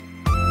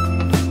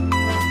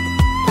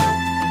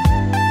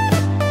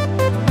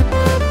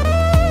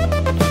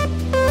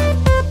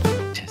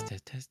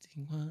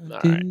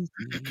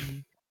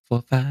3,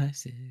 4, 5,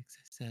 6,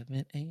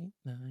 7, 8,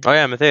 9. Oh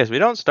yeah, Matthias, we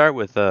don't start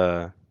with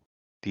the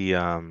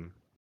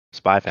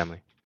Spy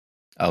Family.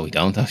 Oh, we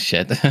don't? Oh,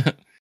 shit.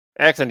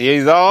 Excellent.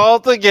 He's all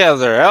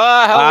together.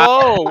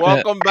 Hello.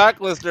 Welcome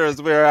back,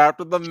 listeners. We're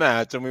after the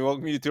match, and we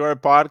welcome you to our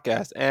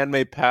podcast,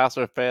 Anime Pass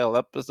or Fail,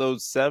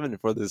 episode 7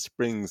 for this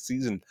spring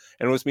season.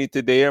 And with me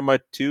today are my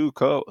two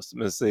co-hosts,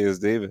 Matthias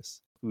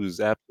Davis, who's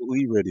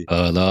absolutely ready.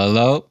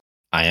 Hello.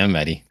 I am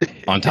ready.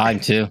 On time,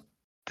 too.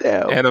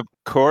 Damn. And of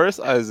course,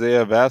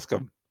 Isaiah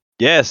Bascom.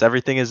 Yes,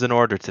 everything is in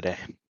order today.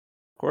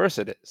 Of course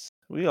it is.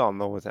 We all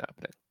know what's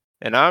happening.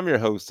 And I'm your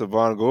host,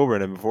 Savon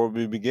Goldberg. And before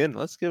we begin,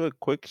 let's give a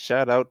quick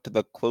shout out to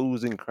the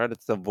closing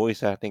credits of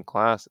voice acting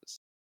classes.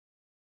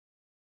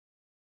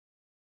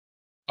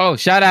 Oh,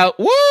 shout out.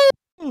 Woo!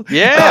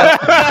 Yeah.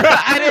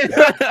 I didn't.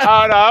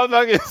 Oh no, I'm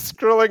not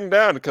scrolling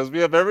down because we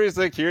have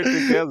everything here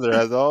together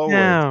as always.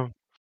 Yeah.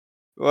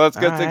 Let's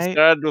get Alright.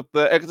 started with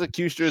the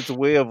Executioner's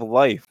Way of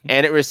Life.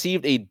 And it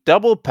received a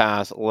double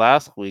pass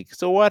last week.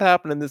 So what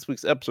happened in this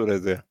week's episode,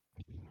 Isaiah?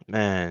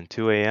 Man,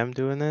 2 a.m.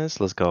 doing this?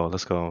 Let's go.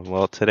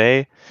 Well,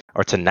 today,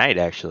 or tonight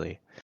actually,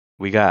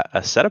 we got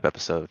a setup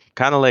episode.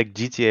 Kind of like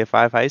GTA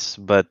 5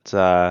 Heist,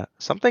 but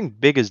something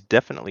big is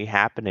definitely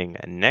happening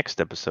next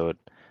episode.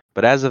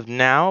 But as of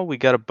now, we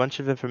got a bunch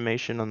of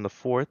information on the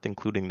 4th,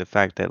 including the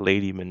fact that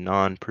Lady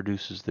Manon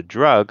produces the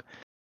drug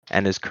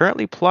and is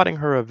currently plotting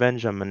her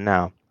revenge on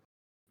Manao.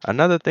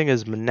 Another thing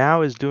is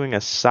Manao is doing a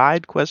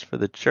side quest for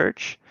the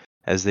church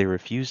as they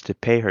refuse to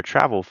pay her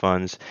travel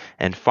funds.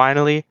 And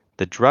finally,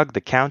 the drug the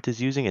Count is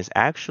using is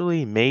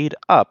actually made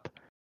up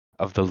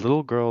of the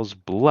little girl's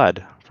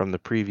blood from the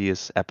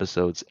previous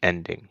episode's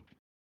ending.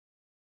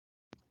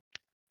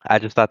 I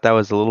just thought that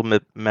was a little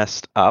bit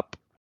messed up.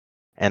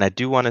 And I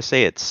do want to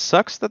say it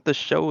sucks that the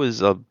show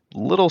is a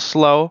little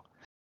slow,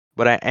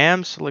 but I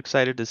am still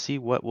excited to see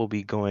what will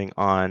be going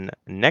on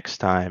next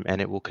time,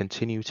 and it will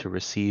continue to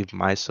receive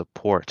my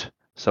support.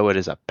 So it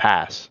is a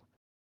pass.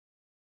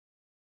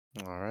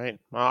 All right.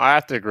 Well, I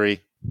have to agree.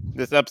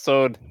 This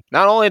episode,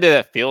 not only did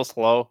it feel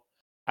slow,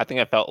 I think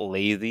I felt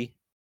lazy.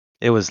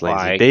 It was lazy.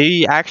 Like-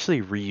 They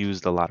actually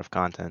reused a lot of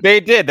content. They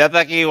did. That's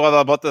actually what I'm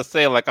about to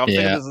say. Like, I'm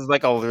thinking Yeah. this is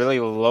like a really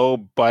low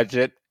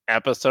budget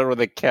episode where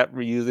they kept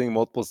reusing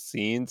multiple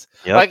scenes.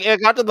 Yep. Like,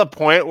 it got to the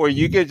point where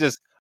you could just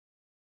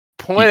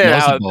point it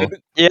out. Noticeable.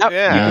 Yep.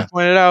 Yeah. You can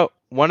point it out.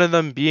 One of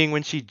them being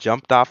when she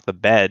jumped off the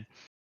bed.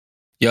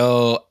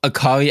 Yo,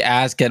 Akari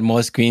ass get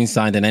more screen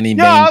time than any Yeah,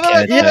 main I was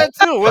like, character. that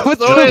too. What's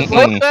What's always up?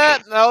 like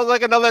that? That was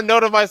like another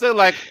note of myself.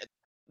 Like,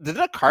 did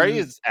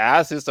Akari's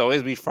ass just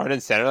always be front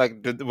and center?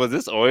 Like, was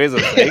this always a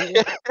thing?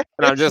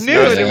 And I'm just New,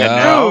 noticing it yeah.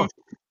 now.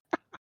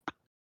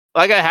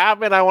 Like, it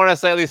happened, I want to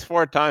say at least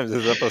 4 times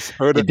this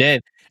episode. It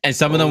did. And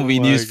some of them Oh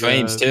reused my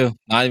frames, God. too.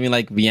 Not even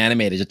like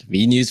reanimated, just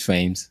reused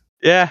frames.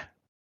 Yeah.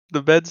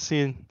 The bed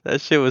scene.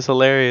 That shit was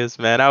hilarious,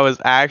 man. I was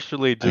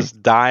actually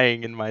just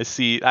dying in my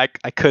seat. I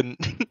couldn't.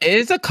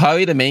 Is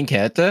Akari the main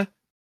character?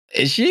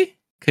 Is she?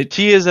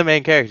 She is the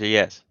main character,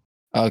 yes.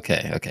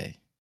 Okay.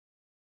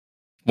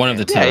 One of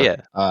the two. Yeah, yeah.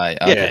 All right,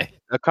 Yeah. okay.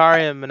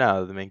 Akari and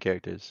Manao are the main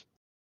characters.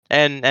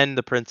 And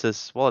the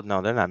princess. Well,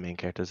 no, they're not main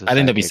characters. they're I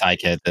think they'll be side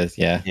side characters,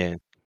 yeah. Yeah.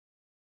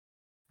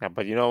 Yeah,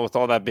 but with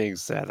all that being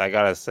said, I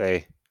gotta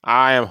say,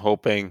 I am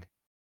hoping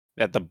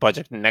that the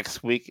budget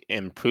next week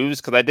improves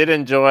because I did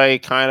enjoy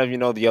kind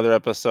of, the other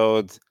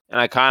episodes. And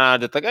I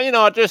kind of just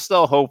like, there's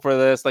still hope for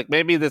this. Like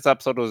maybe this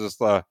episode was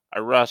just a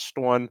rushed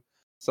one.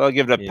 So I'll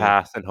give it a Yeah.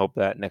 pass and hope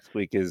that next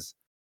week is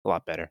a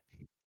lot better.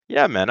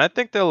 Yeah, man. I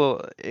think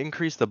they'll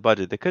increase the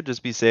budget. They could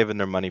just be saving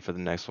their money for the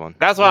next one.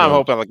 That's Who what I'm knows?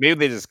 hoping. Like maybe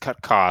they just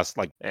cut costs.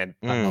 Like and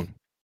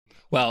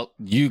Well,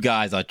 you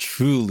guys are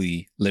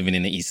truly living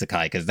in the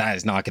isekai because that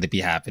is not going to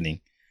be happening.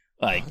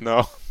 Like,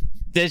 no.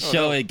 this Oh,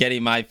 show no. is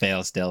getting my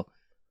fail still.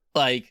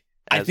 Like,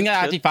 I As think it I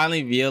should. actually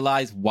finally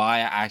realized why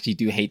I actually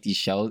do hate these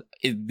shows.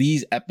 Is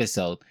these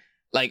episodes,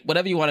 like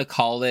whatever you want to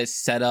call it,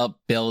 setup,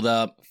 build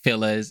up,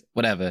 fillers,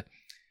 whatever.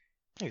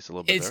 It's a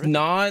little bit. It's of everything.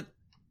 not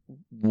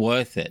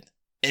worth it.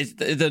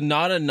 There's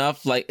not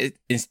enough like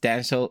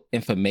instantial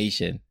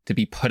information to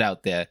be put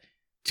out there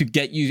to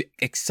get you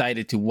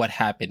excited to what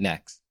happened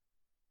next.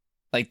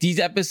 Like these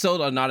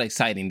episodes are not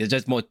exciting. They're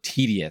just more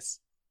tedious.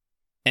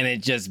 And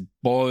it's just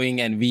boring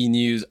and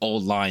renews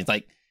old lines.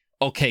 Like,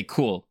 okay,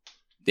 cool.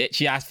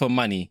 She asked for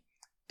money.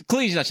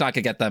 Clearly she's not going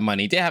to get that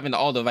money. They have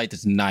all the right to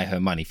deny her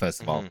money,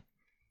 first of all. Mhm.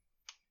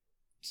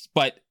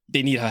 But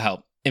they need her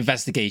help.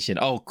 Investigation.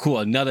 Oh, cool.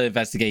 Another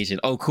investigation.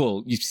 Oh,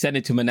 cool. You send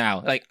it to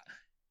Manao. Like,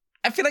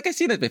 I feel like I've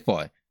seen it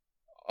before.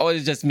 Or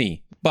it's just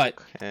me. But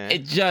Okay.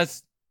 it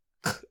just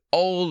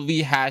old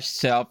rehashed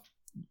stuff.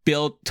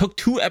 Took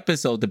 2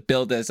 episodes to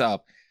build this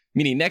up.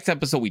 Meaning next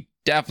episode we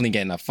definitely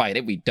get in a fight.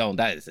 If we don't,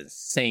 that is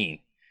insane.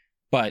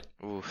 But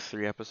Ooh,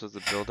 3 episodes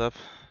of build up.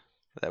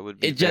 That would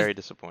be It just- very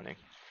disappointing.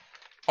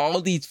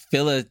 all these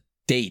filler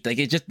date, like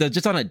they're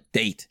just on a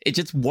date. It's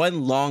just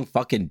one long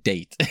fucking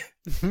date.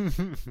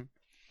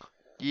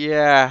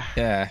 Yeah.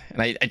 Yeah,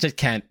 and I just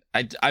can't.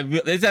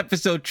 This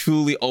episode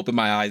truly opened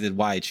my eyes and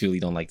why I truly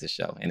don't like this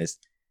show. And it's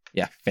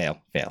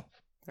fail.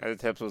 The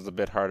tips was a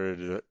bit harder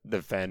to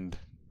defend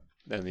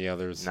than the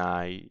others.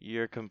 Nah,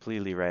 you're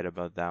completely right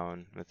about that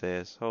one,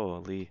 Matthias.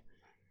 Holy.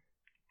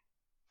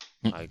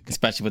 Like,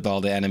 Especially with all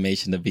the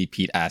animation of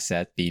repeat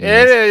asset being it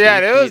used.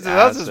 was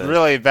that was just assets.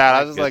 really bad. I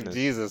My was just like, goodness.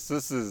 Jesus,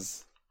 this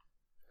is.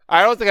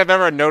 I don't think I've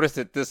ever noticed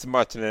it this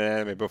much in an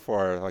anime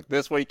before. Like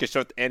this way, you can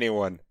show it to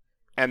anyone,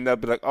 and they'll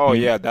be like, "Oh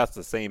Mhm. yeah, that's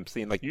the same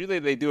scene." Like usually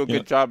they do a Yeah.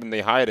 good job and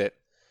they hide it,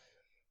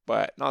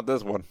 but not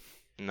this one.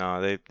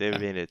 No, they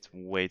made it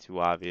way too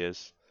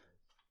obvious.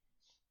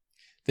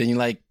 Then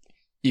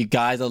you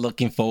guys are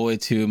looking forward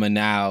to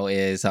Manao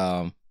is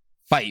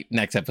fight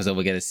next episode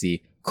we're gonna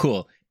see.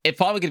 Cool. It's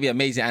probably gonna be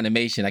amazing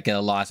animation. I could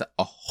have lost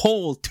a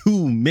whole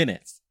 2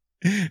 minutes.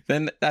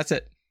 Then that's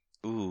it.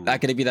 Ooh.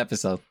 That could be the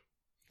episode.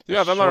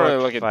 Yeah, I'm not really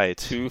short looking fight.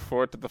 too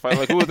forward to the fight.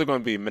 Like who is it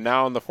going to be?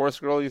 Manao and the Force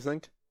Girl? You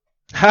think?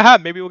 Haha,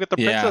 maybe we'll get the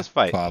princess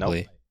fight. Nope.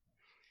 Probably.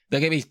 They're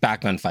gonna be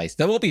background fights.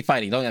 There will be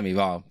fighting, don't get me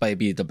wrong, but it'll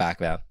be the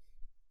background.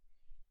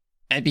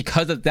 And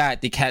because of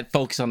that, they can't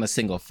focus on a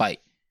single fight.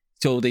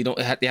 So they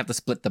have to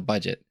split the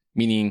budget.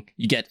 Meaning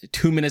you get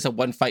 2 minutes of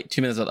one fight,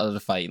 2 minutes of the other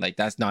fight. Like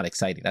that's not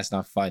exciting. That's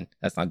not fun.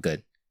 That's not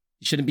good.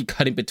 You shouldn't be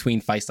cutting between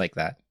fights like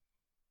that.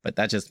 But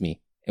that's just me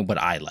and what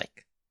I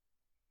like.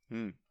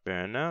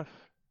 Fair enough.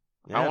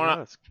 I wanna-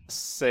 no, it's-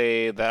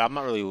 Say that I'm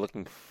not really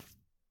looking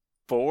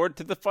forward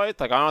to the fights.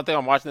 Like I don't think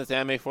I'm watching this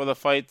anime for the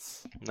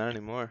fights. not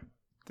anymore.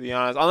 To be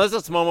honest, unless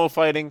it's Momo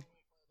fighting,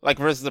 like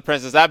versus the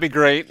princess, that'd be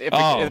great. If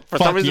for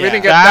fuck some reason yeah. we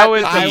didn't get That that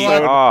would this be.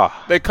 episode,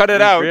 Oh, they cut it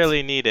we out.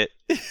 really need it.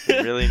 We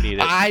really need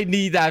it. I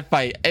need that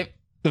fight.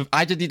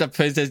 I just need the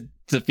princess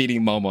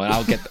defeating Momo, and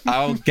I'll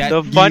get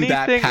The you funny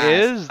that thing pass.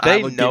 is, I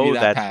they will give know you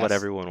that that's what pass.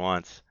 everyone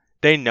wants.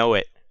 They know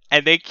it,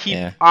 and they keep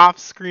Yeah.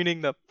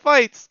 off-screening the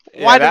fights.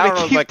 Yeah, Why do that they one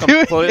was keep like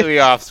doing completely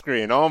it? off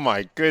screen. Oh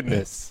my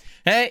goodness.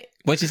 Hey,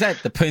 what she said?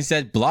 The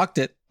princess blocked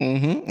it.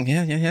 Mm-hmm.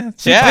 Yeah.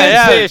 She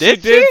Yeah, did say, did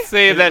she did she?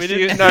 say that We she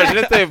didn't- no, she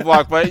didn't say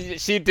block, but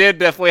she did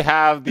definitely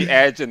have the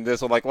edge in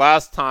this one. Like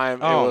last time,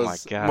 Oh it my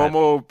was God.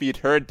 Momo beat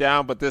her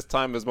down, but this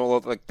time it was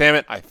Momo like, damn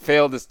it, I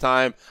failed this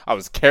time. I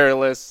was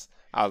careless.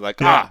 I was like,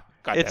 God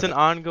It's damn an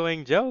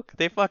ongoing joke.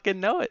 They fucking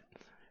know it.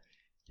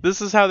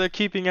 This is how they're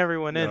keeping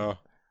everyone in. No.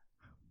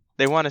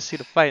 They want to see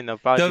the fight, and they'll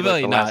probably They're be like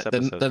really the not. last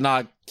episode. They're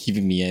not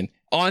keeping me in.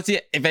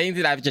 Honestly, if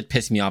anything, that would just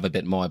piss me off a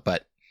bit more.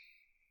 But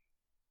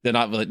they're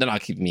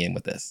not keeping me in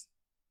with this.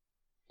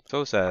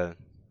 So sad.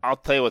 I'll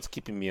tell you what's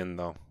keeping me in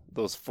though.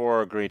 Those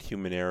 4 great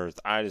human errors.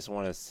 I just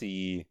want to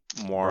see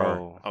more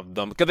Bro. of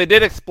them because they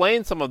did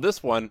explain some of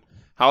this one.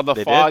 How the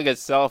They fog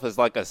itself is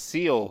like a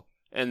seal,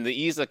 and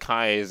the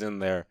isekai is in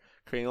there,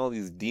 creating all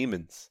these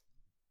demons.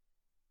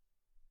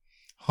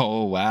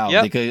 Oh wow!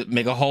 Yep. They could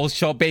make a whole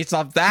show based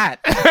off that.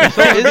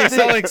 So It would be is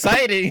so it-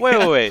 exciting.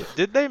 Wait.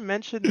 Did they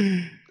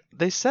mention?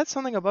 They said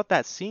something about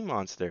that sea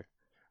monster.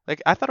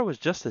 Like I thought it was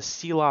just to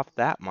seal off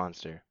that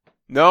monster.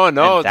 No, And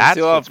it's a that's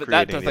seal what's off.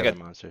 That creating just the like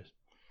other monsters.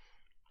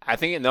 I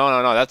think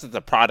no. That's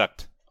the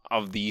product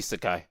of the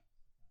isekai.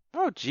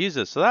 Oh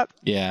Jesus! So that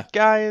Yeah.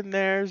 guy in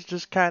there is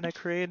just kind of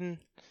creating.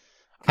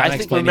 Kinda I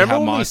think explaining remember how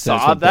when we monsters saw were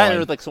that and there born.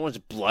 was like so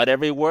much blood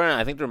everywhere, and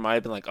I think there might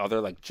have been like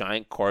other like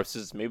giant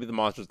corpses. Maybe the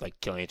monsters like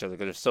killing each other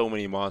because there's so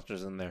many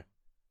monsters in there.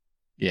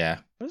 Yeah.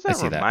 What does I that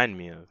see that. remind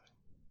me of?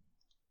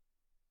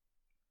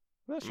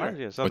 Not Reminds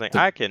me of With something the-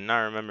 I cannot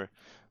remember.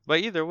 But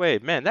either way,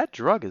 man, that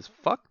drug is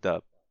fucked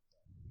up.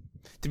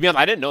 To be honest,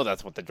 I didn't know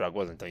that's what the drug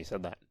was until you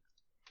said that.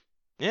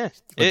 Yeah,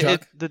 What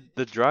drug?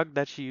 the drug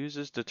that she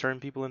uses to turn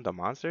people into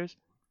monsters.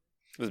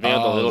 It was made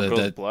of the Oh, little the-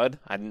 girl's the- blood.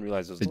 I didn't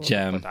realize it was the a little,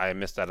 gem. but I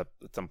missed that at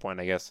some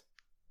point, I guess.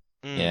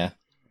 Mm. Yeah.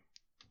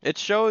 It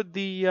showed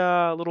the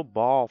little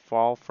ball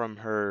fall from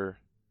her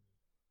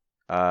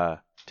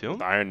tomb.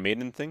 The Iron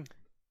Maiden thing.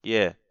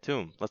 Yeah,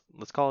 tomb.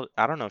 Let's call it.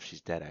 I don't know if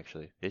she's dead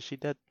actually. Is she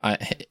dead?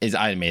 Is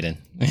Iron Maiden?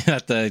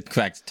 That's the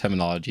correct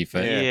terminology for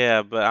it.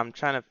 Yeah. But I'm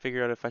trying to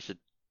figure out if I should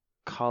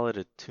call it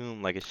a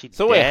tomb. Like, is she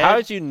So dead? wait, how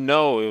did you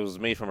know it was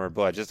made from her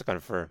blood? Just to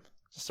confirm,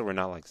 just so we're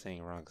not like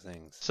saying wrong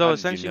things. So How did you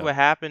essentially, know? what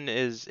happened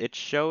is it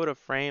showed a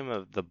frame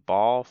of the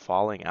ball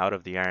falling out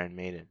of the Iron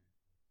Maiden,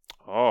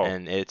 Oh,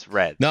 and it's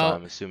red. No, so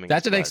I'm assuming That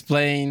it's should blood.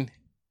 explain.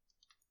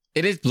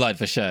 It is blood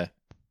for sure.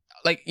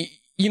 Like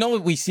you know,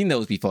 we've seen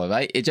those before,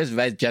 right? It's just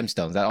red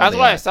gemstones. that's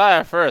what I saw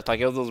at first. Like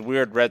it was those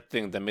weird red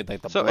things that made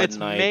like the So blood it's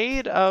knight.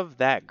 made of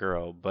that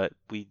girl, but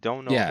we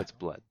don't know Yeah. if it's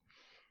blood.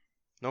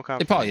 No It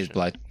confirmation. probably is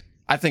blood.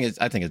 I think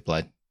it's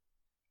blood.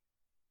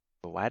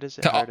 But why does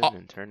it To- harden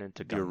and turn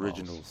into the gumballs?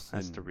 originals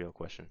That's and- the real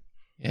question.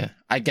 Yeah,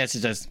 I guess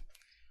it's just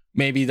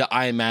maybe the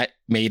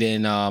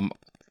Maiden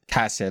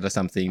cassette or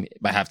something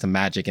might have some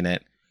magic in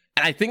it,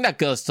 and I think that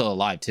girl's still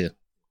alive too.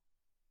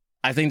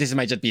 I think this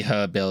might just be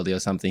her ability or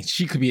something.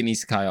 She could be an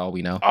isekai, all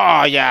we know.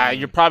 Oh yeah,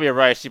 you're probably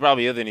right. She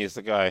probably is an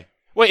isekai.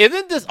 Wait,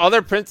 isn't this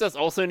other princess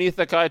also an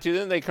isekai too?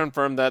 Didn't they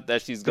confirm that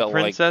she's The got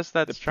like princess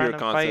that's the trying pure to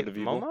concept fight of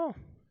evil? Momo?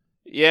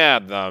 yeah,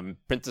 the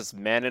Princess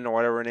Manon or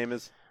whatever her name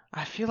is?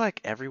 I feel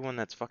like everyone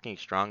that's fucking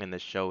strong in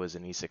this show is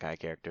an isekai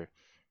character.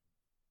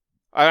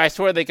 I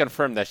swear they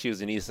confirmed that she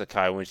was an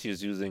isekai when she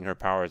was using her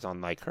powers on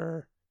like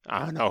her, I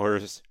don't know,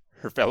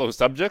 her fellow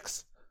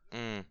subjects.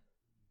 Mm.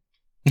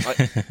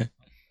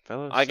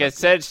 Fellow Like I suckers.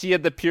 said, she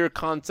had the pure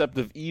concept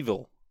of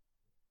evil.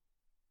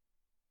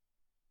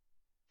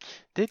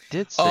 They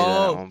did say that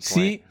at one point.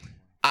 see,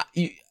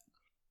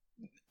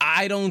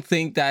 I don't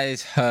think that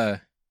is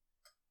her.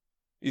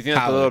 You think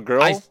that's the power. little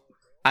girl?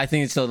 I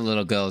think it's still the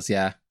little girls.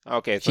 Yeah,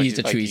 Okay, so she's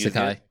the true using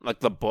isekai. it, like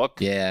the book.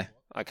 yeah.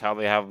 Like how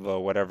they have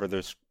whatever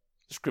their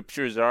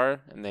scriptures are,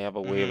 and they have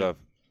a way Mhm. of,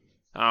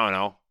 I don't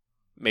know,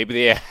 maybe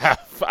they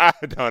have, I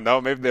don't know,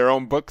 maybe their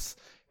own books,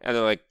 and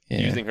they're like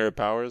Yeah. using her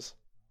powers.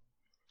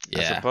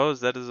 I Yeah.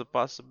 suppose that is a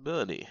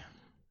possibility.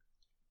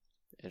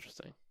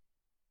 Interesting.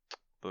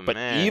 But, But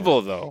man,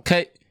 evil though.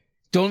 Okay.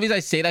 The only reason I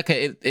say that,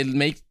 cause it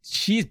makes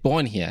she's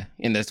born here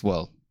in this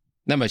world.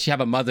 Remember, she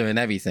have a mother and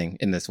everything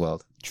in this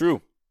world.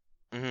 True.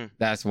 Mhm.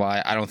 That's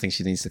why I don't think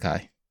she needs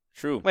Sakai.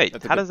 True. Wait,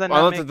 That's a how good- does that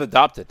well, not unless make- it's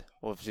adopted?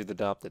 Well, if she's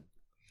adopted.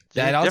 She's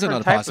That a also different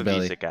another type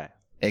possibility. Of isekai.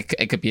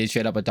 It could be a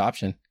straight up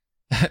adoption.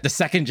 The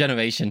second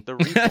generation. The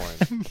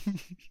reborn.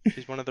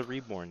 She's one of the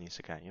reborn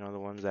isekai. You know, the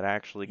ones that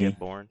actually get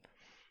born.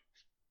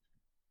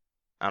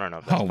 I don't know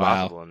if that's Oh, wow.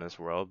 possible in this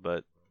world,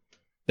 but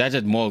That's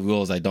just more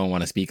rules I don't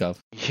want to speak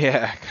of.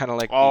 yeah, kind of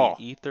like Oh.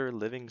 the ether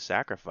living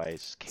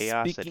sacrifice,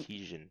 chaos Speaking-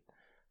 adhesion,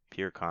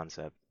 pure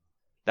concept.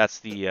 That's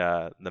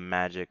the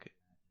magic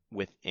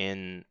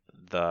within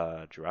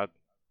the drug.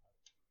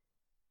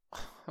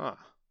 Huh.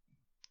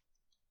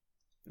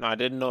 No, I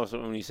didn't know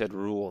when you said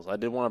rules. I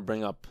did want to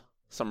bring up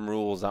some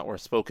rules that were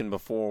spoken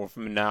before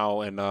from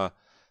now and what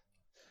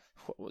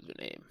was her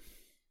name?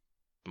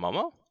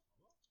 Momo?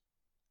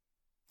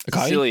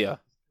 Akai? Cecilia.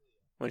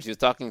 When she was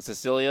talking to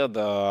Cecilia,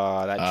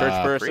 that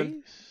church person.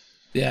 Priest?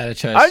 Yeah, the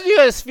church. How did you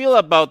guys feel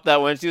about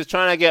that when she was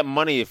trying to get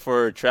money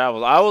for her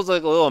travels? I was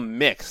like a little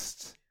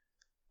mixed.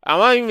 I'm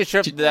not even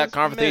sure if She- that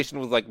conversation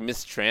was like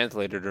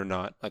mistranslated or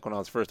not. Like when I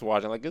was first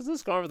watching, like, is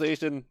this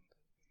conversation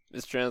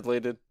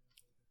mistranslated?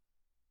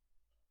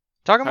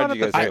 Talking How'd about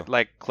you it guys the, feel?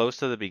 like close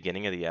to the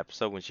beginning of the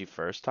episode when she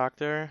first talked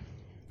to her.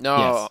 No,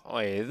 Yes.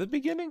 wait, the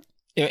beginning?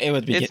 It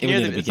was It's it near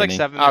was the, in the it's like beginning.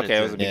 7 minutes. Okay,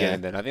 it was the in. Yeah.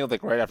 beginning then. I think it was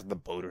like right after the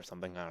boat or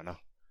something. I don't know.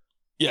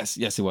 Yes,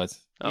 it was.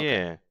 Okay.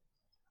 Yeah,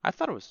 I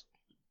thought it was.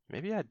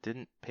 Maybe I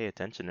didn't pay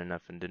attention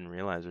enough and didn't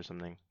realize or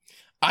something.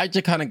 I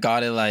just kind of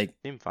got it like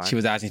Seemed fine. she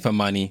was asking for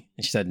money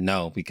and she said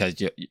no because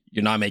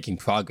you're not making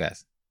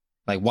progress.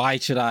 Like, why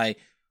should I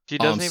She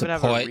doesn't even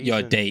have a support your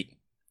reason. date?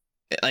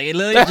 Like, it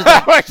literally just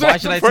like, why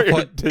should I your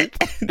support?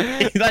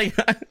 date? like,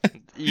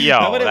 Yo,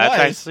 That's what it that's was.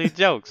 actually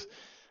jokes.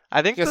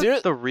 I think 'Cause you're-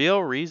 the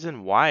real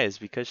reason why is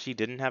because she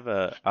didn't have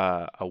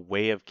a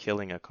way of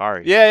killing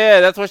Akari. Yeah,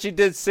 that's what she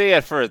did say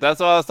at first. That's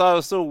why I thought it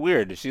was so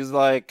weird. She's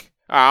like,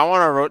 I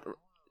want to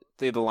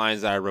say the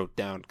lines that I wrote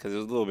down because it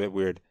was a little bit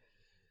weird.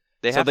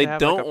 They So have they to have,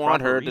 don't like, a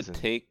want proper her reason.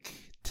 to take.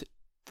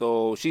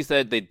 Though she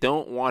said they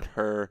don't want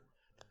her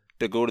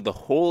to go to the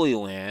Holy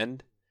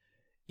Land,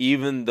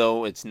 even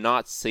though it's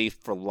not safe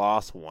for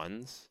lost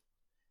ones.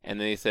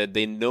 And they said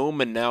they know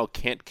Manao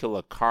can't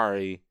kill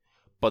Akari,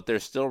 but they're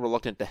still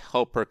reluctant to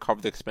help her cover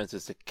the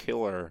expenses to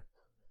kill her.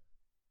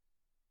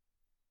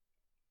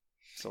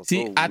 So it's a see,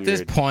 little at this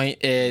weird.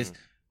 point is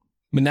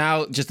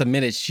now just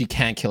admitted she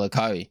can't kill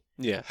Akari.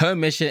 Yeah. Her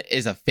mission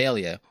is a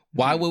failure.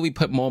 Why Mhm. would we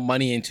put more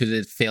money into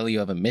the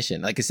failure of a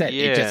mission? Like I said,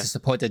 Yeah. it's just to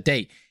support the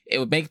date. It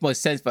would make more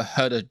sense for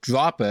her to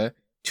drop her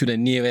to the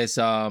nearest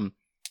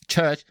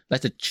church,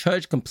 let the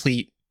church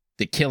complete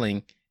the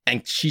killing,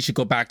 and she should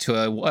go back to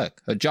her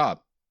work, her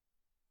job.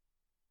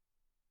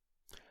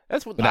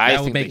 That's what But that I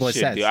would think make they more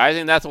should sense. do. I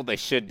think that's what they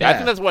should do. I Yeah.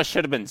 think that's what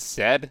should have been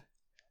said,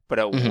 but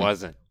it Mhm.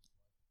 wasn't.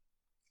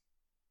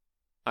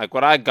 Like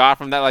what I got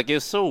from that, like it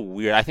was so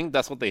weird. I think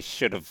that's what they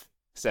should have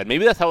said.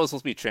 Maybe that's how it was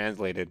supposed to be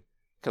translated.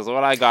 Because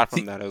what I got from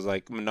See- that, it was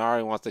like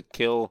Minari wants to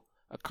kill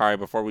Akari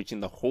before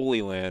reaching the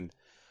Holy Land,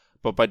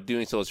 but by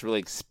doing so, it's really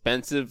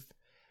expensive,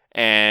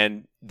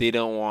 and they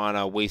don't want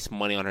to waste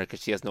money on her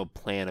because she has no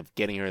plan of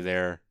getting her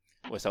there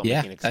without Yeah,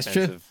 making it that's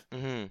true. expensive.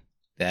 Mm-hmm.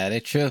 That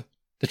is true.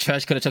 The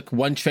church could have took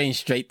one train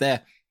straight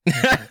there.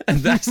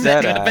 That's it.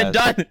 Dead Could have been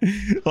ass.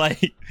 done.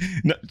 Like,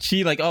 no,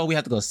 she like, oh, we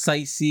have to go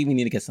sightsee. We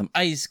need to get some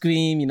ice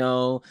cream. You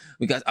know,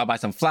 I'll buy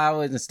some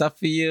flowers and stuff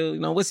for you. You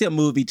know, we'll see a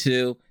movie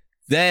too.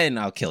 Then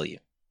I'll kill you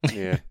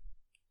Yeah.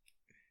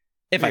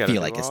 if We I gotta feel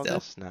do like it all still.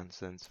 this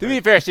nonsense. To be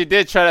fair, she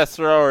did try to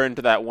throw her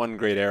into that one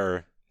great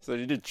error. So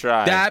she did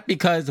try. That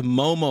because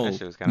Momo That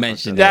shit was kinda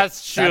mentioned fucked it. up.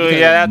 That's That true. because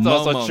Yeah, that's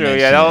also Momo true. Yeah,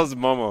 mentioned that it. was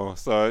Momo.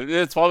 So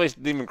it's probably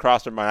didn't even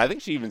cross her mind. I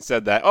think she even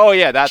said that. Oh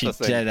yeah, that's She the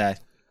thing. said that.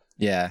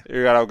 Yeah.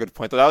 You got a good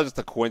point. That was just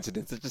a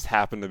coincidence. It just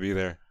happened to be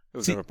there. It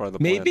was See, never part of the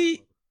plan.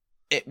 Maybe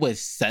it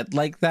was said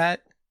like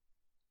that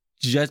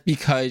just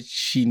because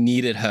she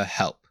needed her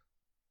help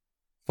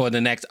for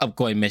the next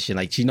upgoing mission.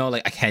 Like, she know,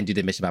 like, I can't do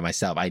the mission by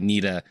myself. I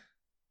need to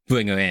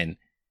bring her in.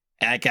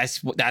 And I guess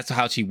that's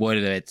how she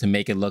worded it to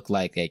make it look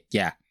like,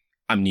 yeah,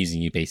 I'm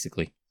using you,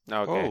 basically.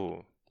 Okay.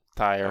 Oh,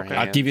 Tie her Okay.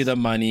 hands. I'll give you the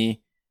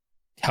money.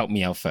 Help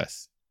me out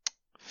first.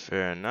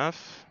 fair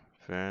enough.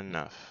 Fair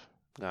enough.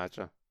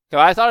 Gotcha. 'Cause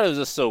I thought it was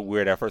just so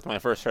weird at first when I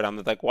first heard it. I'm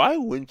like, why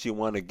wouldn't you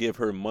want to give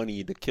her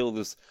money to kill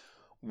this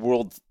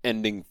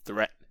world-ending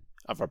threat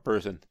of a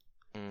person?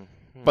 Mhm.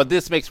 But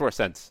this makes more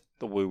sense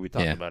the way we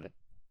talked Yeah. about it.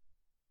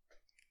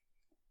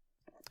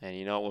 And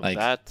you know, with Like-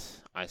 that,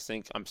 I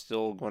think I'm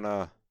still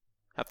gonna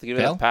have to give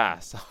it Fail? a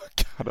pass.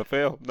 Gotta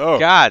fail. No.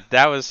 God,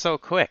 that was so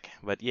quick.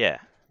 But yeah.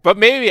 But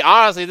maybe,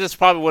 honestly, this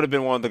probably would have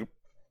been one of the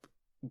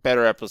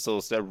better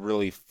episodes that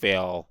really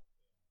fail.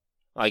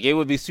 Like, it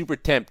would be super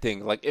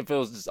tempting, like, if it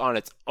was just on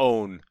its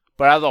own.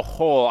 But as a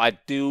whole, I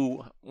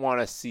do want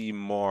to see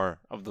more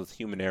of those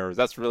human errors.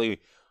 That's really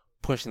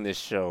pushing this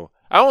show.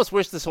 I almost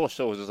wish this whole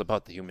show was just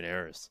about the human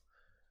errors.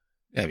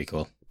 That'd be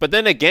cool. But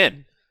then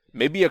again,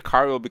 maybe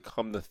Akari will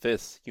become the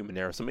 5th human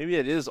error. So maybe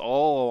it is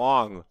all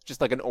along just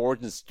like an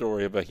origin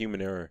story of a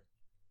human error.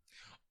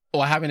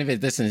 What happened if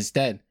it's this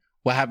instead?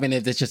 What happened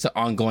if it's just an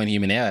ongoing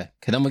human error?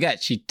 Because don't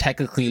forget, she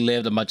technically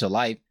lived a bunch of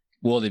life.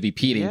 Will it be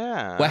repeating?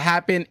 Yeah. What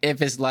happened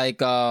if it's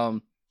like,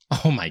 oh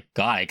my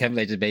god, I can't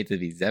believe I just made the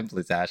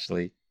resemblance,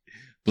 actually.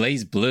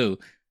 Blaze Blue,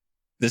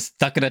 they're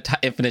stuck in an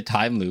infinite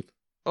time loop.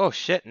 Oh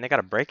shit! And they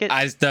gotta break it.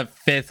 As the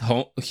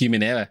 5th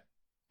human error.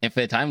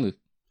 Infinite time loop.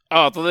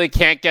 Oh, so they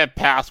can't get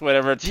past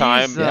whatever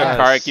time Jesus.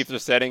 Akari keeps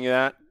resetting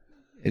that?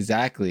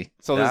 Exactly.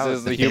 So That this was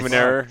is the the human fifth.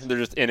 error? They're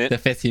just in it? The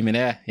 5th human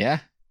error, yeah.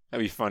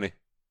 That'd be funny.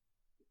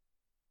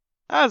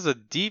 That was a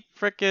deep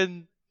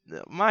freaking.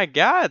 My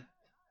God.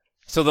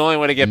 So the only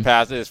way to get Mhm.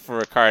 past it is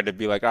for Akari to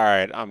be like,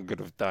 alright, I'm good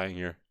with dying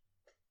here.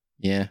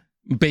 Yeah.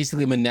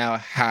 Basically, we now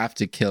have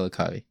to kill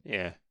Akari.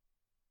 Yeah.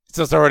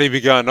 So it's already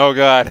begun. Oh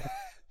god.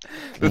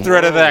 The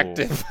threat is Whoa.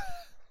 active.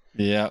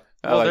 Yeah.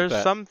 I Well, like there's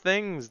that. some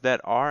things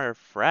that are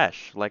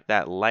fresh, like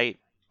that light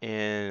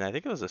in. I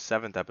think it was the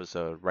 7th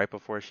episode, right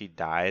before she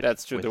died.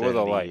 That's true, there was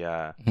within a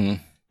light. Hmm.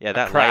 Yeah,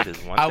 that crack. light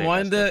is one I thing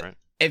wonder- that's different.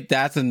 If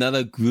that's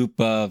another group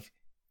of,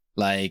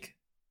 like,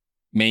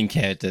 main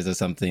characters or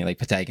something, like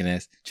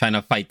protagonists, trying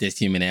to fight this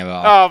human error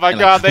off. Oh my And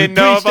god, they "We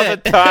know breached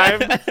about the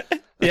time.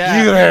 it."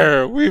 Yeah. You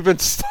there. We've been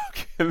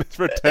stuck in this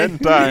for 10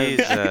 times.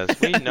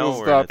 Jesus, we know We'll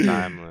we're stop in you. a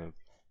time loop.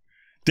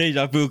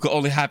 Deja vu could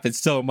only happen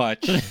so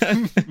much.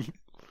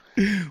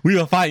 We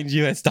will find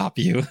you and stop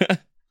you.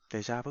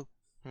 Deja vu.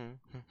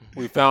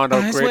 We found our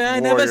I great swear I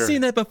warrior. never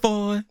seen it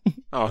before.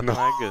 Oh no.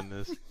 My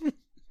goodness.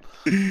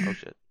 Oh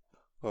shit.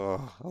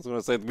 Oh, I was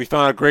gonna say we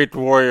found a great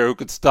warrior who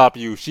could stop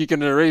you. She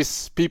can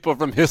erase people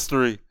from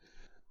history.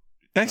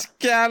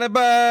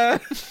 Excalibur!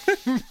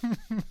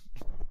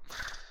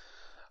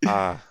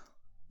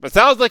 But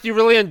sounds like you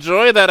really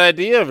enjoy that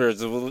idea of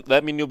yours. Will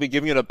that mean you'll be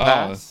giving it a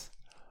pass?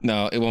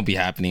 No, it won't be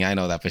happening. I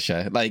know that for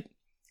sure. Like,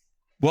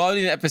 we're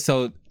already in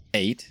episode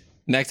 8.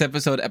 Next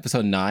episode,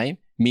 episode 9.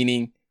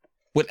 Meaning,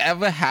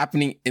 whatever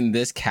happening in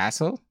this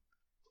castle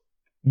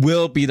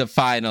will be the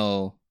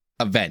final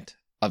event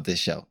of this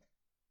show.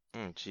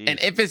 Jeez. And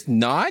if it's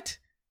not,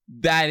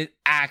 that is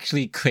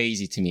actually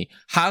crazy to me.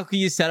 How can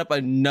you set up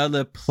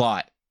another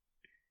plot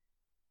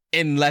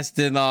in less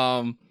than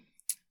 2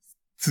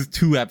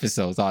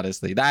 episodes,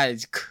 honestly? That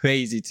is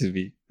crazy to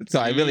me. So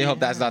I really hope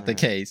that's not the Yeah.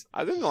 case.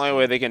 I think the only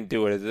way they can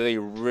do it is they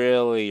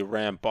really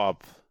ramp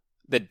up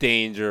the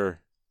danger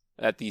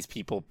that these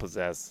people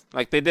possess.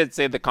 Like they did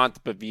say the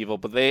concept of evil,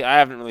 but I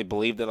haven't really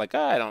believed it. Like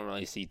I don't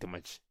really see too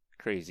much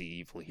crazy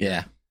evil here.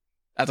 Yeah.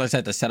 As I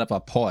said, to set up a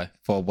point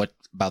for what's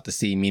about to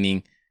see,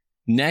 meaning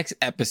next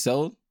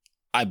episode,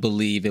 I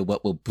believe it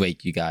what will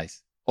break you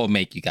guys or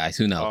make you guys.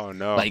 Who knows? Oh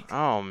no. Like,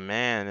 Oh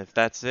man, if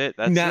that's it,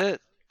 that's Nah.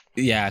 it.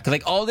 yeah, because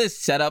like all this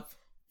setup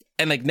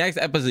and like next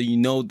episode, you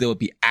know there will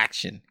be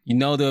action. You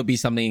know there will be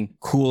something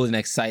cool and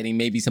exciting,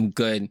 maybe some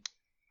good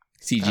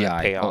CGI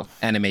or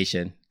payoff.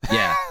 animation.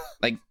 Yeah,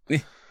 like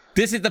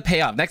this is the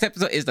payoff. Next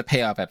episode is the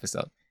payoff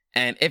episode,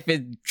 and if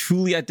it's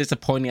truly a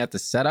disappointing at the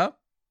setup,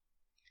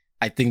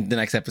 I think the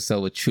next episode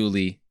will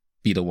truly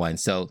be the one.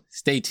 So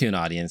stay tuned,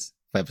 audience,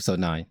 for episode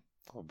 9.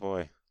 Oh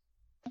boy.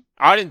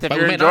 Audience, if But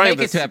we you're may not enjoying make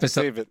it this, to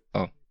episode- save it.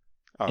 Oh.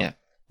 Oh. Yeah.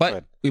 But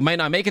Good. we might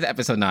not make it to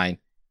episode 9.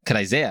 Could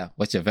Isaiah,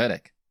 what's your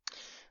verdict?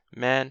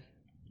 Man,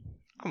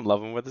 I'm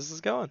loving where this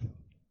is going.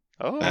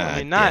 Oh. Ah, I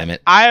mean, not. damn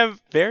it. I am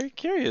very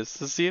curious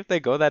to see if they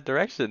go that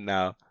direction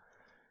now.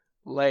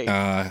 Like,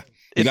 You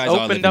it's guys are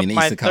opened living up in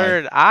my isekai.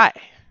 third eye.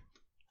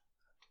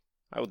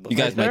 I would love You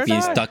guys that. might be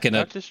Third eye, stuck in a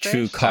Doctor true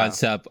Strange style.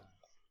 concept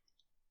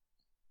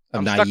of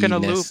I'm stuck in a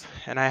loop, naiveness.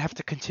 and I have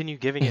to continue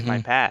giving it my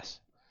Mhm. pass.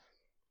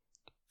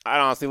 I'd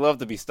honestly love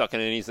to be stuck in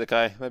an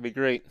isekai. That'd be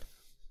great.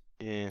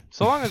 Yeah.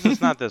 So long as it's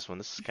not this one.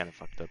 This is kind of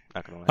fucked up.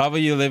 Not gonna lie. How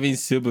about you living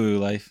Subaru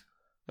life?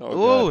 Oh,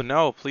 Ooh, God.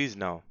 no, please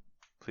no.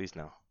 Please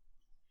no.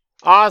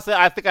 Honestly,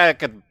 I think I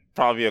could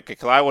probably be okay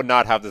because I would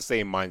not have the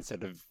same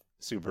mindset of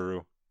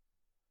Subaru.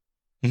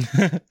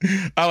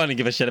 I want to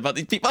give a shit about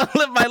these people. I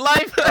live my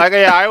life. Like,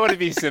 yeah, I wouldn't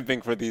be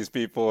simping for these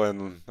people,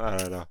 and I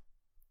don't know.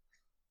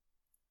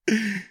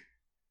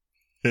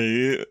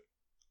 Hey,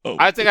 oh.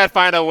 I think I'd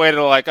find a way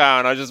to, like,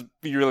 I don't know, just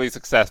be really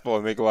successful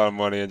and make a lot of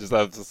money and just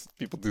have just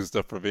people do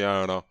stuff for me. I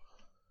don't know.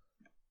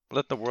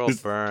 Let the world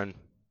This- burn.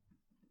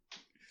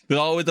 There's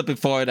always a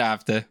before and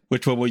after.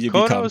 Which one will you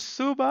become?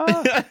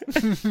 Konosuba.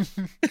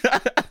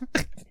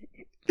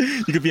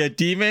 You could be a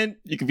demon.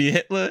 You could be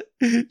Hitler.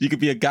 You could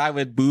be a guy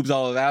with boobs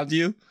all around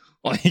you.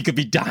 Or you could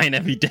be dying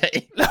every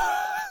day.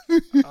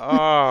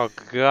 Oh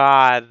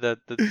God,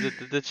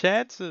 the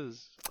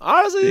chances.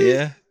 Honestly,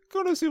 Yeah.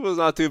 Konosuba's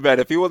not too bad.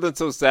 If he wasn't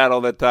so sad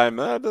all the time,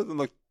 that doesn't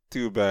look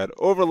too bad. The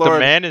Overlord,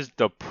 man is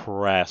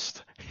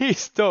depressed.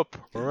 He's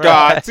depressed.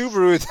 God,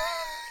 Subaru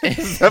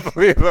is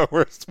definitely the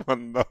worst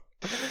one though.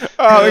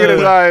 Oh, look at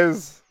his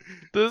eyes.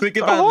 Think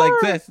about it like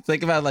this.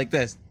 Think about it like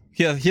this.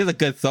 Here's a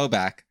good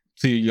throwback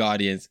to your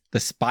audience. The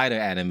Spider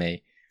anime.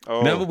 Oh,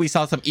 Remember we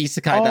saw some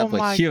isekai that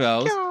were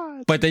heroes,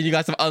 God. but then you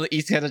got some other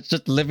isekai that's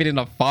just living in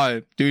a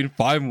farm, doing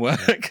farm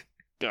work.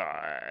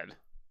 God.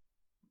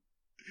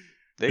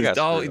 They got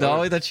It's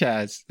always a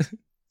chance.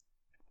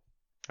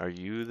 Are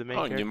you the main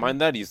Oh, character? you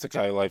mind that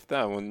isekai life?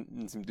 That one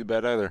didn't seem too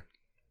bad either.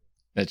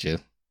 That's you.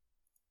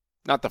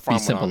 Not the farm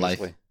one, simple life.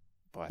 obviously.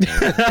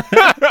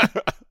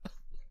 But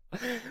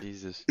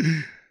Jesus.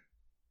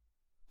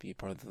 be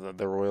part of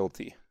the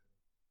royalty.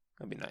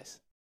 That'd be nice.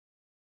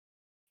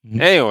 Mhm.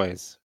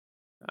 Anyways,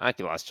 I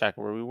actually lost track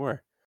of where we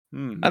were.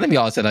 I think we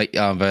all said like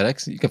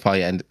verdicts. You could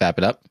probably wrap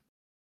it up.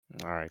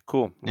 All right,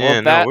 cool. Well, Yeah,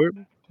 with that, we're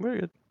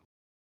good.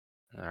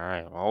 all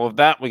right. Well, with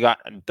that, we got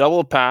a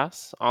double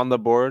pass on the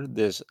board.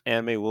 This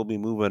anime will be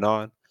moving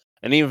on.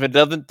 And even if it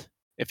doesn't,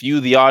 if you,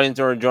 the audience,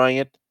 are enjoying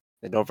it,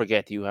 then don't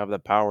forget you have the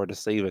power to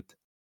save it.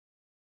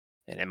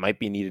 And it might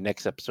be needed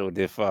next episode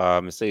if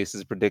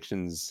Mercedes'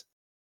 predictions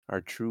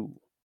are true.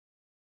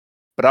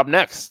 But up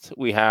next,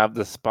 we have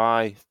The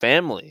Spy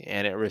Family,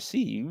 and it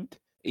received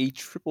a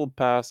triple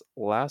pass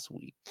last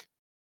week.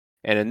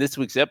 And in this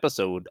week's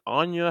episode,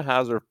 Anya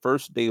has her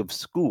first day of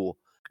school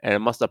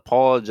and must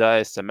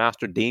apologize to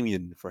Master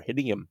Damien for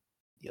hitting him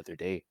the other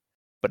day.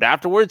 But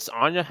afterwards,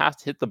 Anya has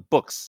to hit the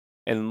books,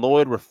 and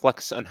Lloyd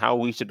reflects on how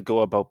we should go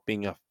about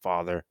being a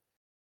father.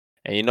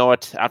 And you know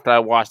what? After I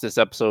watched this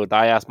episode,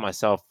 I asked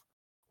myself,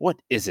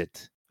 what is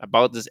it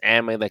about this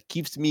anime that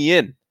keeps me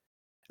in?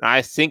 And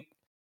I think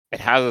it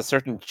has a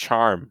certain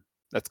charm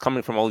that's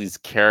coming from all these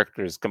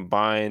characters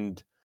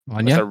combined with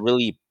Anya? a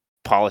really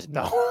polished.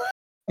 No.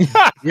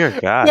 Dear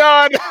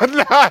God.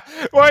 No.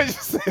 Why did you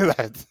say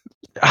that?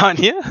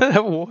 Anya?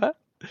 What?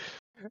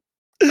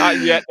 Not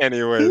yet,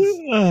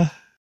 anyways.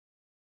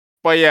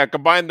 But yeah,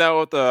 combine that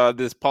with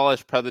this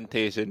polished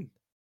presentation.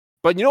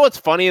 But you know what's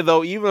funny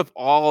though? Even with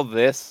all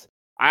this,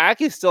 I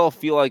actually still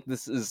feel like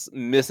this is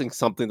missing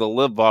something to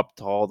live up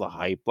to all the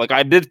hype. Like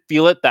I did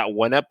feel it that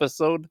one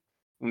episode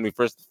when we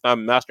first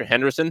found Master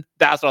Henderson.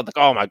 That's what I was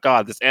like, oh my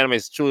god, this anime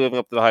is truly living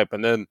up to the hype.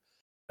 And then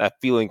that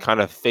feeling kind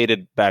of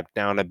faded back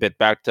down a bit,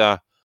 back to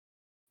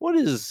what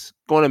is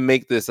going to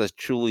make this a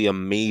truly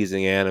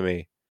amazing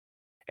anime.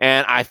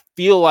 And I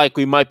feel like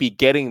we might be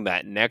getting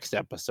that next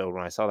episode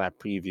when I saw that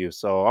preview.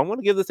 So I'm going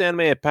to give this anime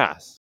a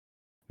pass.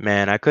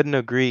 Man, I couldn't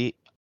agree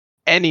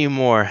any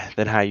more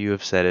than how you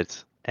have said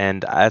it.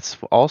 And that's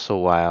also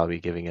why I'll be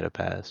giving it a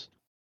pass.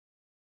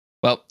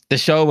 Well, the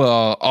show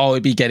will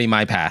always be getting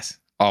my pass.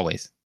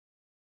 Always.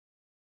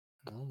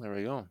 Well, there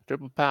we go.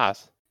 Triple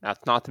pass.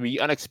 That's not to be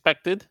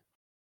unexpected.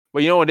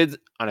 But you know what is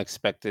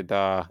unexpected?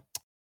 I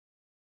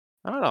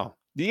don't know.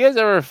 Do you guys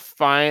ever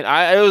find...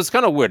 it was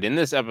kind of weird. In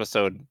this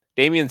episode,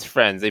 Damien's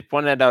friends, they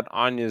pointed out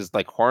Anya's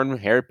like horn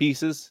hair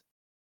pieces.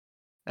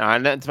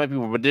 And that's my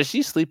people. But did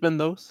she sleep in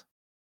those?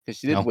 Because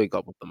she did No. wake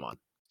up with them on.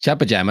 She had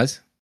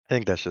pajamas. I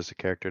think that's just a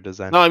character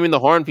design. No, I mean the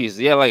horn pieces.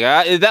 Yeah, like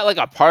is that like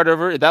a part of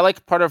her? Is that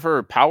like part of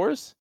her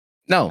powers?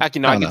 No.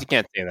 Actually, no, I no, guess no. you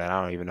can't say that.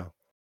 I don't even know.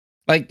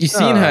 Like, you've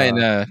seen her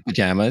in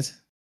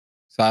pajamas.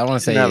 So I don't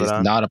want to Didn't say have it it's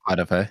on. not a part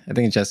of her. I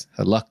think it's just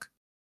her look.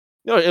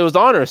 No, it was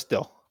on her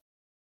still.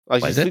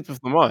 Like she Was it? sleeps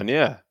with them on.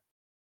 Yeah.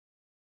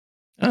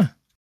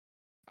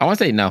 I want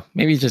to say no.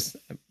 Maybe just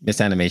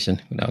misanimation.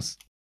 Who knows?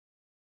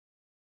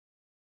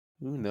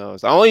 Who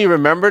knows? I only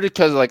remembered it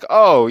because, like,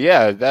 oh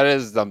yeah, that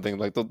is something.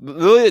 Like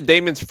literally,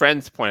 Damon's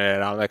friends pointed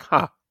it out. I'm like,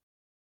 huh.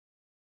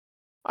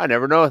 I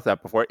never noticed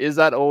that before. Is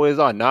that always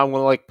on? Now I'm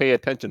gonna like pay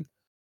attention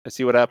and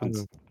see what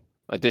happens.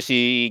 Like, does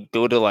she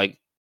go to like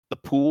the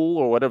pool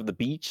or whatever, the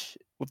beach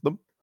with them?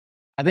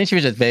 I think she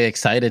was just very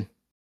excited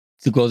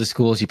to go to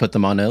school. She put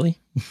them on early.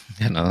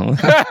 I don't know.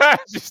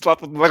 She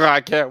slept with them. Like,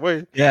 I can't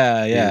wait.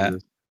 yeah.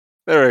 Jesus.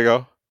 There we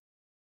go.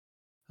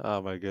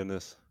 Oh my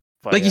goodness.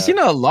 But Like, yeah. you see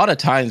a lot of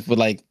times with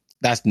like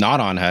that's not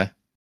on her.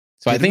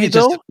 So I Did think we it's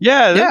just though?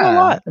 Yeah, there's a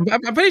lot.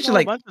 I'm pretty sure A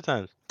like bunch of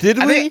times. Did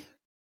I we? think-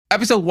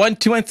 episode 1,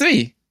 2, and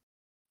 3.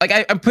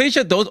 Like I'm pretty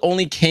sure those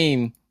only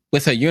came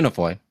with her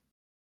uniform.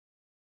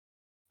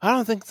 I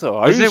don't think so.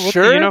 Are Is you it with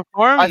sure? the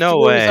uniform? I No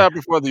swear we way. saw it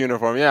before the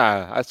uniform.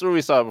 Yeah, I swear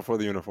we saw it before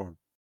the uniform.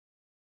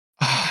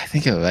 I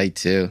think you're right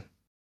too.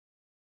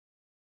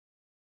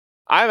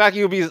 I'm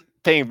actually gonna be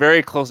paying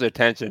very close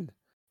attention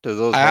to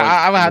those.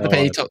 I would have to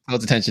pay No.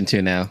 close attention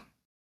to now.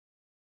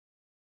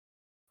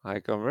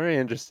 Like, I'm very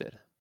interested.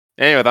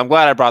 Anyway, I'm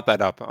glad I brought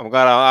that up. I'm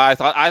glad I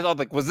thought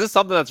like, was this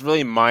something that's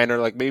really minor?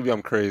 Like maybe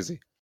I'm crazy,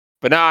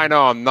 but now I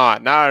know I'm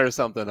not. Now there's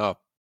something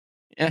up.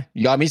 Yeah,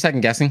 you got me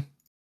second guessing.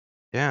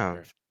 Yeah.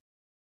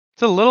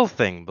 It's a little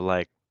thing, but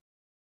like,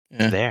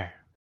 Yeah. there.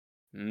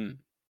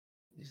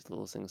 These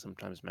little things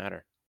sometimes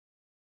matter.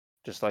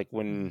 Just like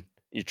when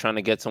you're trying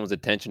to get someone's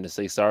attention to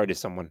say sorry to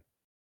someone.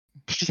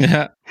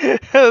 Yeah.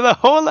 The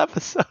whole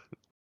episode.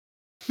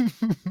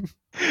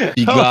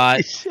 You Holy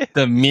got shit.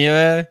 the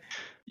mirror.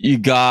 You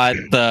got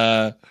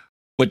the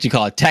what you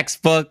call a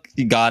textbook.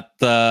 You got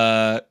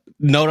the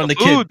note on the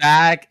kid's food.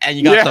 back, and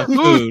you got Yeah. the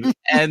food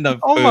and the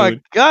Oh my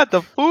food. god,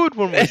 the food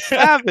one was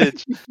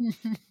savage.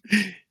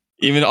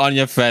 Even on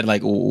your friend,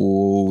 like,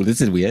 ooh,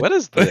 this is weird. What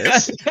is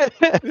this?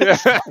 Yeah.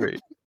 Sorry.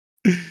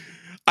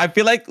 I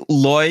feel like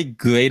Lloyd's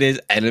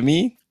greatest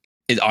enemy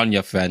is on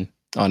your friend.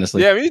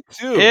 Honestly, Yeah, me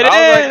too. It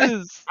I was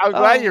like, is. I'm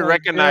glad Oh you my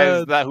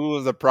recognized God. that who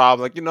was the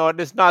problem. Like, you know what?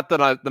 It's not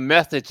the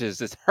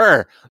messages. It's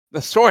her,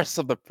 the source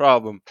of the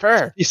problem.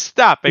 Her. He's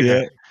stopping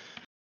Yeah. her.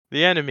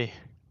 The enemy.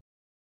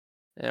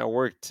 Yeah, it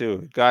worked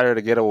too. Got her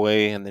to get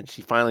away, and then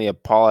she finally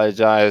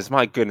apologized.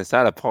 My goodness,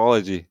 that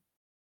apology.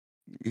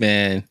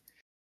 man,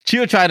 she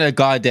was trying her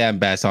goddamn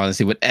best,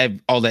 honestly, with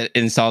all that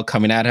insult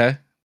coming at her.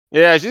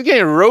 Yeah, she's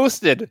getting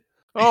roasted.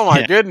 Oh my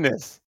Yeah.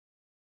 goodness.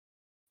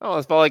 I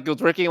almost felt like it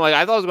was working. Like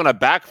I thought it was gonna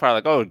backfire.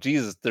 Like, oh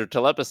Jesus, their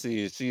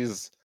telepathy.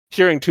 She's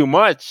hearing too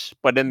much.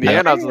 But in the Yeah.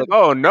 end, I was like,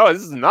 oh no,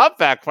 this is not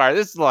backfire.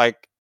 This is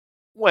like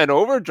went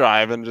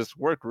overdrive and just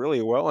worked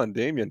really well on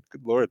Damien.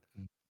 Good lord.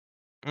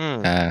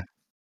 Mm.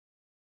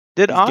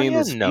 Did He's gained Anya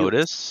those feelings.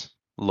 notice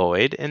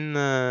Lloyd in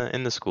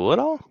the school at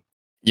all?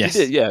 Yes, She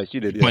did. Yeah, she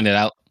did. Yeah. pointed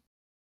out.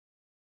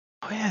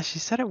 Oh yeah, she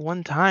said it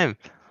one time.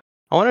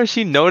 I wonder if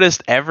she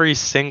noticed every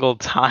single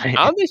time.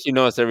 I don't think she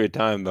noticed every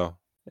time though.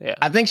 Yeah.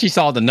 I think she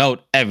saw the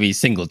note every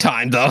single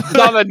time, though. It's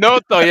on the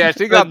note though. Yeah,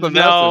 she got the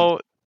message. no.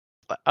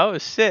 Oh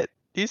shit,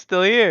 he's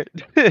still here.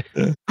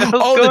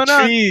 Oh, going the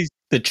on? trees.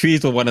 The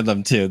trees were one of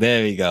them too.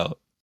 There we go.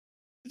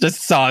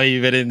 Just saw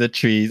even in the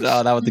trees.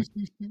 Oh, that was the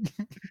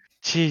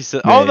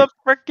Jesus. Oh, Right. the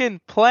freaking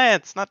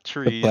plants, not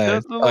trees.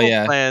 plants. The Oh, little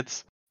yeah.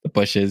 plants.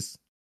 bushes.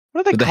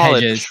 What do they The call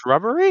it? hedges.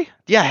 Shrubbery?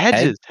 Yeah,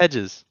 hedges.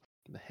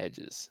 The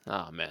hedges.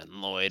 Oh man,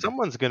 Lloyd.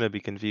 Someone's gonna be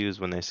confused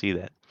when they see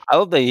that. I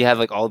love that he had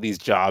like all these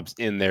jobs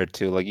in there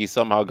too. Like he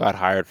somehow got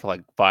hired for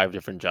like 5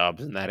 different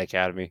jobs in that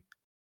academy.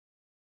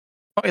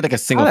 Probably like a How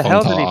single the phone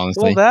hell call, did he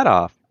honestly. pull that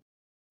off?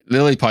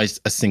 Literally probably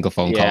a single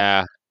phone call.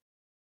 Yeah.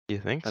 You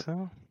think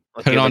so?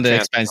 Like, Put it give a on the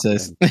chance to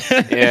expenses.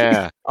 something.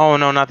 Yeah. Oh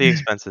no, not the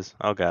expenses.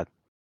 Oh god.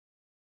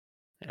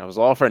 And it was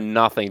all for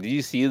nothing. Did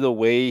you see the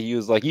way he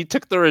was like he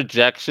took the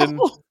rejection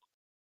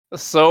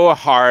so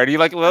hard. He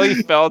like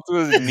literally fell to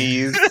his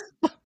knees.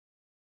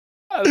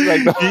 I was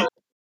like, no.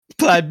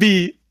 Plan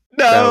B.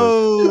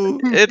 No.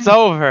 It's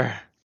over.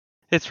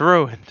 It's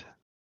ruined.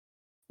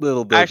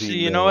 Little does Actually,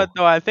 he you know what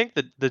though? I think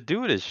the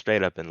dude is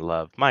straight up in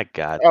love. My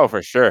god. Oh,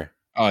 for sure.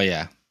 Oh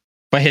yeah.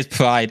 But his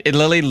pride. It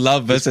literally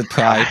love versus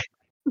pride.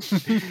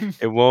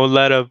 It won't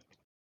let him.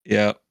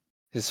 Yeah.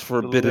 His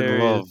forbidden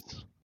love.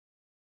 Hilarious.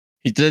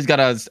 He just got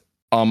a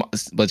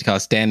what you call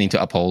standing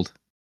to uphold.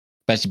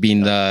 Especially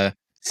being the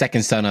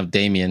second son of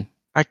Damien.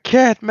 I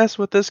can't mess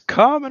with this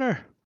commoner.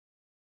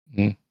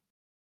 Yeah,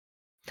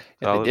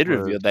 they Solid did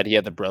reveal words. that he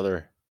had the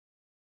brother.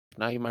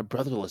 Now my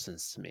brother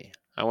listens to me.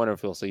 I wonder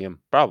if we'll see him.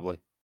 Probably.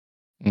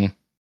 Mm.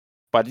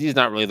 But he's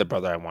not really the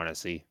brother I want to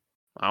see.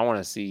 I want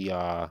to see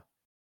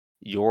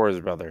yours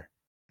brother.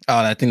 Oh,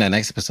 I think that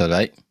next episode,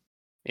 right?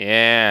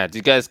 Yeah. Did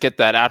you guys get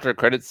that after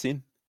credits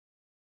scene?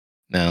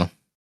 No.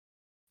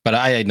 But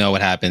I know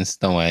what happens.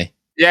 Don't worry.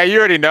 Yeah, you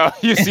already know.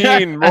 You've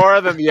seen more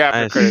than the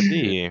after I credits.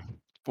 see.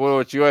 Boy,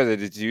 what you guys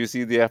did you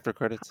see the after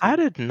credits? I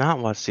did not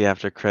watch the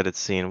after credits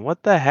scene.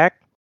 What the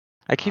heck?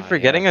 I keep Oh,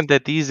 forgetting yes.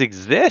 that these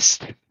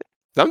exist.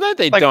 Sometimes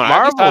they like don't.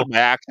 I just Marvel. thought by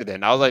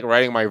accident. I was like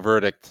writing my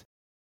verdict.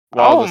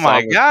 while Oh the my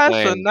song was gosh,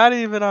 so playing, not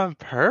even on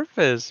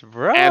purpose,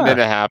 bro. and then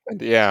it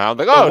happened. Yeah, I'm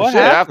like, So oh what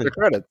shit! After happened?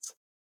 credits,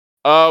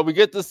 we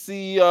get to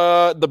see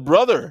the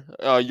brother,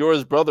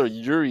 yours brother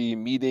Yuri,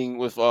 meeting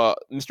with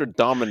Mr.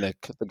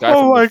 Dominic, the guy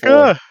Oh from my before,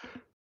 god.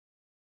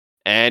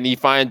 and he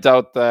finds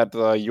out that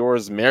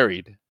yours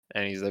married,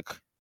 and he's like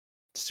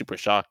super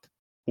shocked.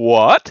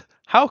 What?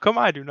 How come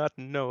I do not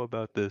know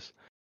about this?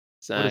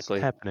 Exactly. What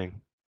is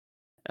happening?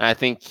 And I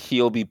think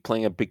he'll be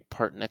playing a big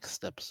part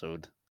next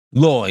episode.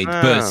 Lloyd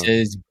Oh.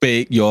 versus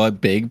your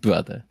big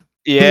brother.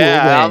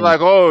 Yeah, will I'm win? like,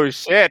 oh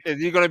shit!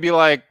 Is he gonna be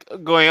like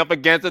going up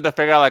against it to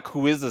figure out like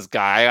who is this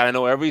guy? I gotta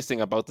know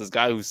everything about this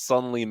guy who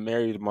suddenly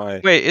married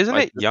my Wait, isn't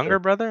my it younger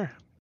brother?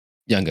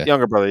 Younger.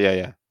 younger brother. Yeah,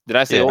 yeah. Did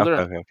I say Yeah, older?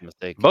 okay, okay.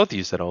 Mistake. Both of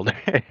you said older.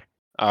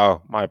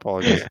 Oh, my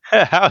apologies.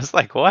 I was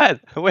like, what?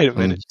 Wait a I'm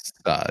minute.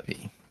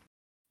 sorry.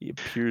 He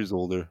appears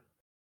older.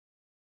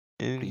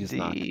 he's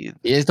not. Indeed.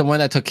 He is the one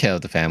that took care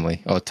of the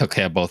family, or took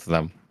care of both of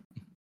them.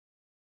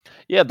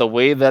 Yeah, the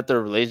way that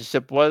their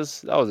relationship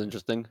was, that was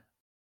interesting.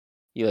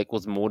 He like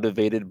was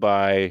motivated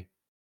by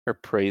her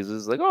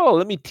praises, like, oh,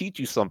 let me teach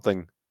you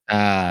something.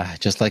 Ah,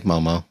 just like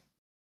Momo.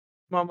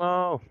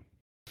 Momo.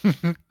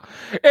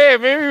 Hey,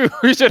 maybe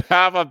we should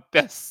have a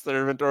best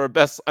servant or a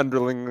best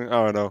underling.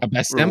 I don't know. A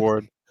best simp?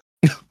 Reward.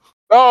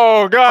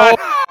 Oh God!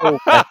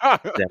 Oh,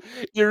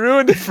 You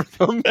ruined it for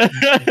them.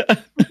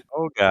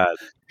 Oh god.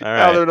 All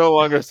Now right. they're no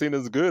longer seen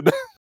as good.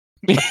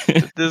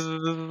 This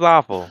is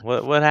awful.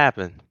 What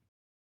happened?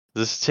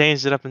 This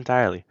changed it up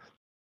entirely.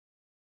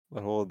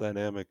 The whole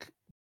dynamic.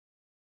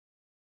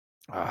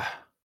 But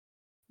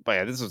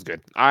yeah, this was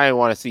good. I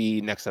want to see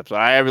next episode.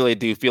 I really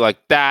do feel like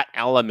that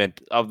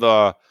element of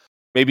the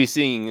maybe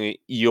seeing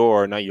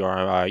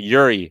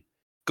Yuri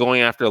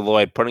going after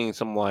Lloyd, putting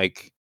some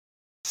like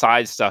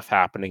side stuff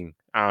happening.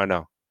 I don't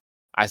know.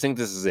 I think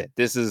this is it.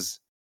 This is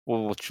what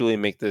will truly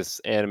make this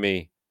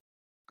anime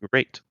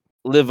Great.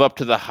 live up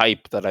to the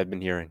hype that I've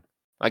been hearing.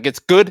 Like it's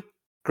good,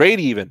 great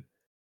even.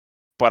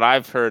 But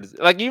I've heard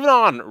like even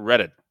on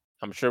Reddit,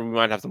 I'm sure we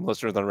might have some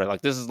listeners on Reddit.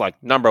 Like this is like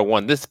number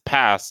one. This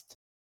past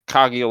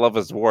Kaguya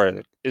Lover's War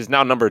is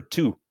now number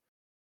 2.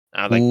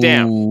 And I was like,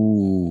 damn,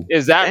 Ooh.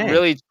 is that Dang.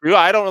 really true?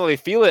 I don't really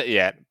feel it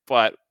yet,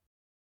 but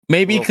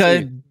Maybe We'll because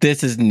see.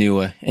 this is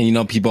newer,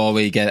 and people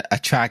always get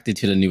attracted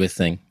to the newest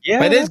thing. Yeah,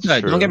 but it is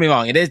that's good. Don't get true. me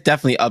wrong; it is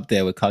definitely up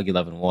there with Kaguya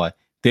Love and War.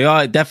 They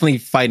are definitely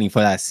fighting for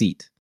that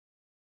seat.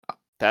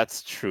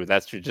 that's true.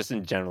 That's true. Just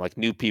in general, like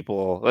new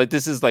people, like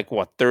this is like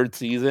what 3rd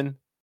season.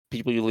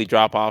 People usually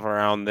drop off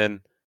around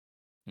then.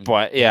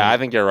 But yeah, I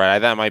think you're right.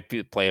 That might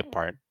play a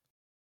part.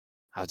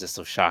 I was just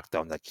so shocked though.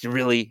 I'm like,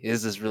 really?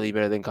 Is this really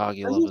better than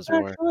Kaguya Is Lover's this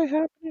War? actually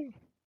happening?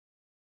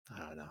 I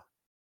don't know.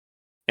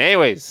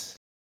 Anyways,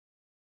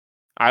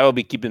 I will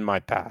be keeping my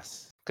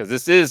pass because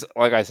this is,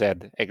 like I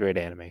said, a great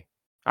anime.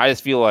 I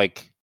just feel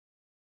like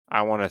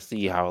I want to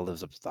see how it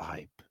lives up to the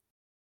hype.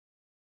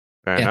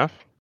 Fair Yeah.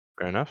 enough.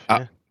 Fair enough. Uh,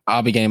 Yeah.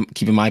 I'll be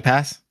keeping my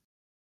pass.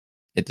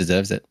 It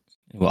deserves it.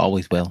 It will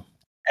always will.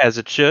 As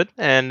it should,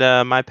 and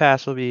my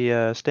pass will be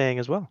staying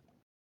as well.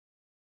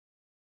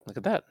 Look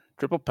at that.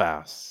 Triple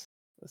pass.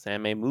 This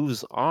anime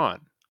moves on,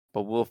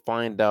 but we'll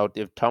find out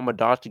if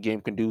Tomodachi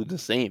Game can do the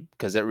same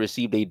because it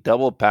received a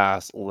double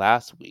pass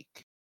last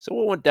week. So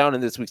what went down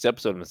in this week's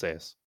episode,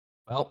 Messias?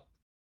 Well,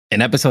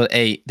 in episode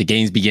 8, the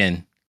games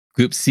begin.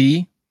 Group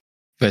C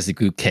versus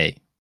Group K.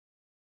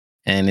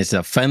 And it's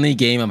a friendly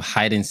game of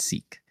hide and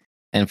seek.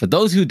 And for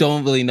those who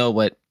don't really know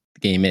what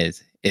the game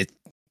is, it's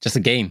just a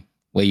game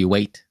where you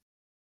wait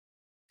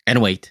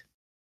and wait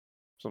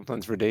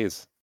Sometimes for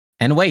days.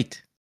 and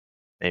wait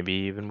Maybe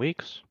even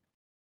weeks.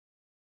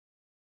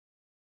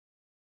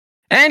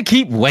 and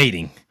keep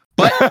waiting.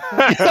 But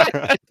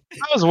I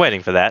was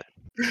waiting for that.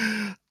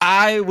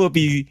 I will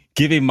be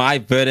giving my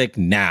verdict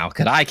now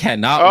because I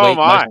cannot Oh wait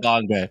my. much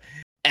longer.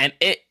 And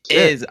it Shit.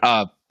 is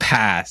a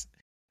pass.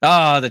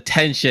 Oh, the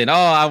tension. Oh,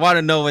 I want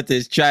to know what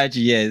this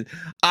strategy is.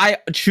 I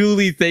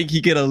truly think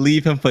he's going to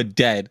leave him for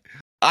dead.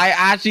 I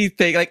actually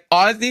think, like,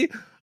 honestly,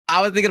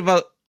 I was thinking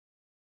about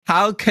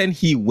how can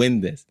he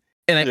win this?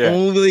 And I Yeah.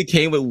 only really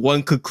came with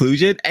one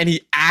conclusion, and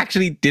he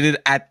actually did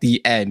it at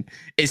the end.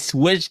 It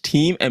switched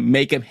team and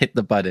make him hit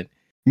the button,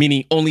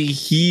 meaning only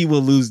he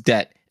will lose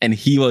debt and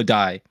he will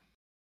die.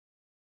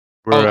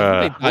 I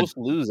Bruh. think they both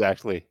lose,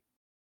 actually.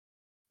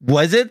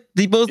 Was it?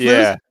 They both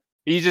Yeah. lose?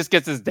 He just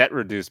gets his debt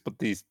reduced, but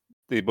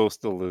they both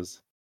still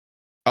lose.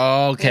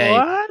 Okay.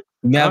 What?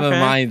 Never Okay.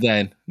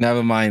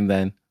 mind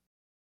then.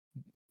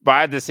 But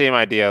I had the same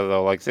idea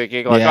though, like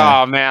thinking like,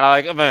 Yeah. oh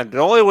man, the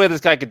only way this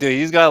guy could do it,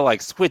 he's gotta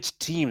like switch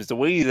teams the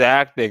way he's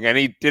acting, and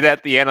he did it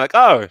at the end, like,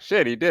 oh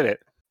shit, he did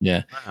it.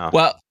 Yeah. Wow.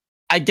 Well,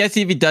 I guess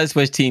if he does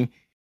switch team,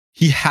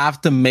 he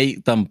have to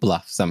make them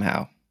bluff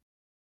somehow.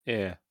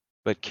 Yeah.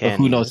 But can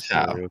who he? knows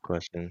That's the how? real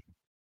question.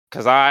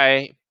 Cause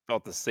I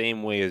felt the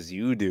same way as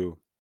you do.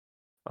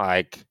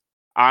 Like,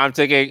 I'm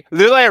taking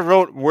literally I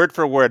wrote word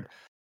for word,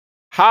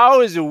 how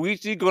is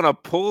Uichi gonna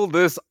pull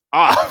this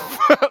off?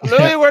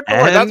 Literally word for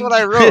word, that's what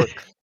I wrote.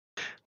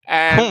 Oh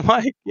And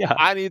my god.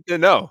 I need to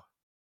know.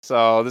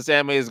 So this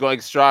anime is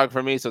going strong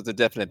for me, so it's a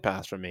definite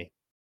pass for me.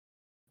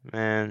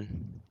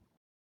 Man.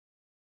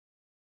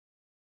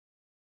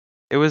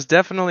 It was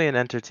definitely an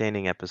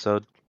entertaining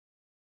episode.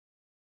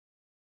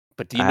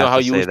 But do you I know have how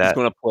to say Uichi's that.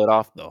 gonna pull it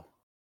off though?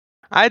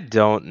 I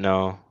don't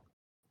know.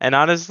 And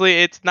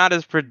honestly, it's not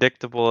as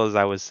predictable as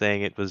I was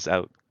saying it was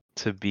out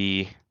to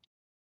be.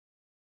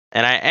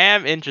 And I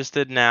am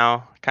interested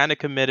now. Kind of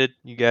committed.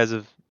 You guys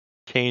have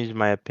changed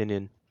my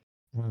opinion.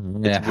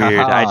 It's weird.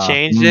 I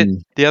changed it.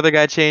 The other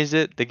guy changed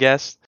it, the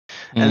guest.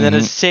 And then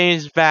it's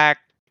changed back.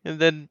 And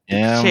then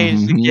it's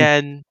changed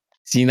again.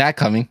 Seen that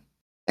coming.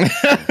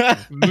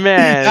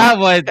 Man,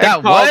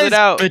 that called it was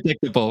out.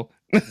 predictable.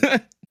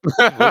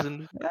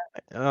 Wasn't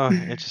oh,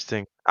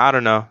 interesting. I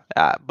don't know.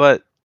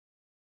 But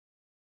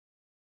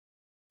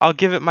I'll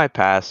give it my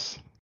pass.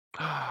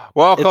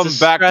 Welcome It's a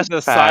back to stress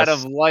the side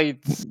pass. of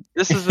lights.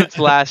 This is its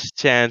last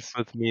chance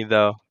with me,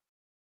 though.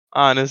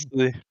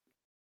 Honestly.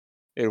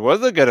 It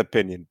was a good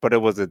opinion, but it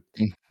was a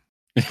It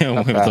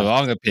was the bad.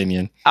 wrong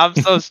opinion. I'm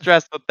so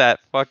stressed with that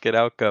fucking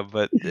outcome,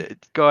 but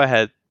go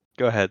ahead.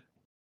 Go ahead.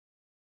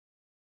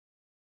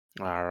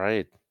 all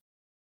right.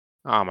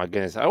 Oh my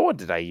goodness! What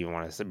did I even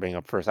want to bring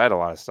up first? I had a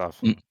lot of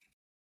stuff.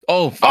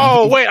 Oh,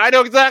 Oh wait, I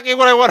know exactly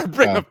what I want to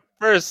bring Yeah. up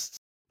first.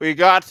 We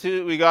got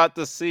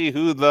to see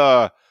who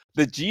the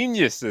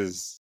genius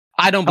is.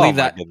 I don't Oh believe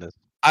my that. goodness.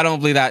 I don't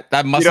believe that.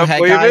 That don't musclehead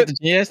believe guy, it? the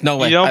genius? No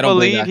way. You don't I don't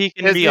believe that. he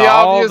can It's be the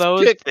all obvious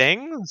those pick.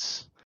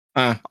 things?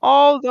 Uh,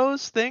 All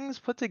those things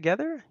put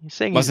together? You're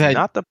saying he's Musclehead-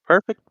 not the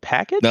perfect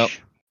package? Nope.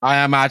 I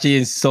am actually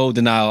in so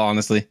denial,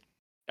 honestly.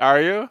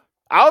 Are you?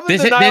 I was in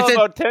This is- denial this is-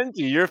 about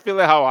Tenji. You're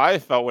feeling how I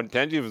felt when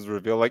Tenji was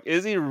revealed. Like,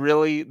 is he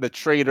really the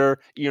traitor?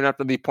 Even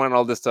after they point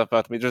all this stuff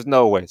out to me, there's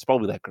no way. It's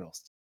probably that girl.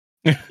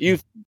 You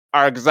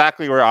are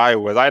exactly where I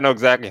was. I know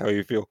exactly how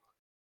you feel.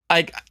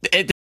 Like,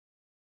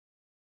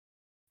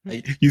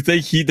 you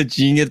think he the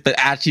genius, but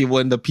actually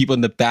one of the people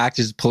in the back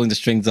just pulling the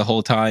strings the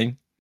whole time.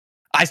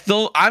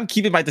 I'm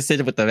keeping my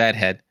decision with the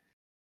redhead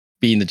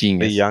being the The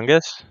genius.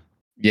 youngest?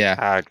 Yeah.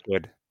 Ah,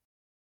 good.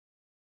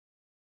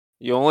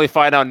 You only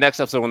find out next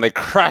episode when they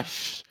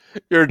crush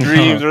your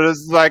dreams. Or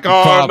it's like,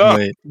 oh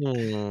Probably.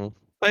 Hmm.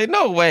 Like,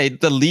 no way.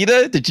 The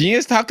leader, the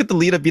genius? How could the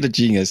leader be the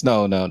genius?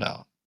 No.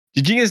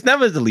 The genius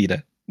never is the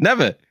leader.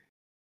 Never. no.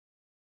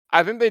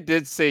 I think they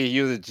did say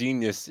he was a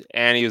genius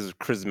and he was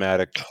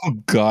charismatic. Oh,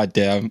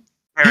 goddamn.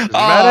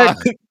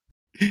 Charismatic?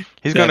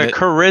 He's damn gonna it.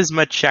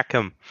 charisma check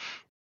him.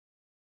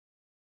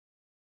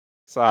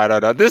 So I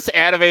don't know. This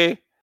anime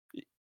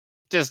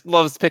just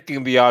loves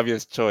picking the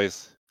obvious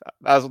choice.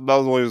 That was the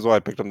only reason why I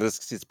picked him.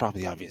 This is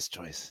probably the obvious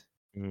choice.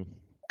 Mm.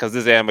 Because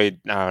this anime,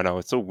 I don't know,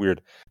 it's so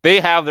weird. They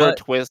have their But-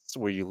 twists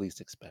where you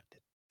least expect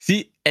it.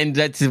 See, and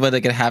that's where they're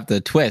gonna have the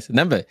twist.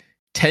 Remember,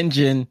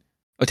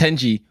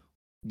 Tenji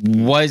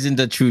wasn't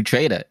the true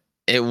traitor.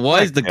 It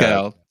was the Yeah.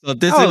 girl. So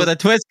this Oh. is where the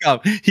twist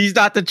comes. He's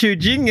not the true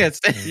genius.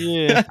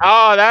 Yeah.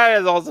 Oh, that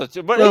is also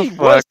true. But The he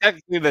was fuck?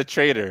 technically the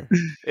traitor.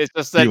 It's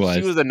just that He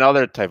she was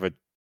another type of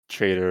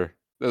traitor.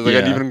 There's like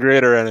an Yeah. even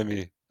greater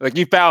enemy. Like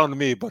you found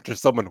me, but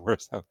there's someone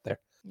worse out there.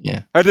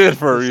 Yeah. I did it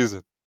for a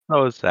reason.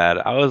 So sad.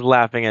 I was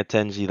laughing at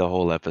Tenji the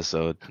whole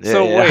episode.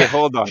 So Yeah. wait,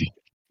 hold on.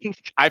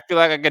 I feel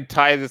like I could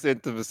tie this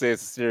into Visayas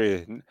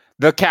series.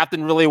 The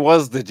captain really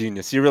was the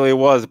genius. He really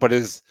was, but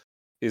his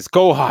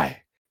Kohai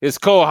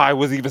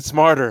was even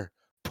smarter,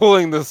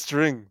 pulling the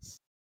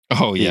strings.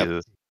 Oh yeah.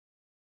 Jesus.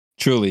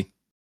 Truly.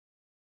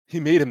 He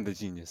made him the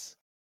genius.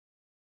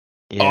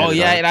 Oh dude,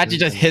 yeah, I it was actually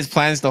just his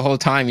plans the whole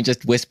time. He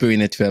just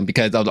whispering it to him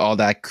because of all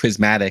that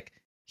charismatic.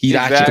 He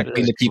actually Exactly. could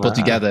bring the people Wow.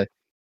 together.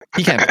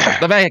 He can't.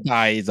 The bad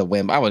guy is a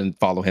wimp. I wouldn't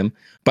follow him.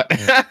 But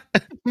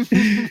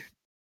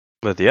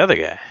But the other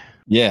guy.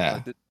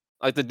 yeah.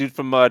 Like the dude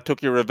from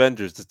Tokyo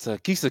Revengers. It's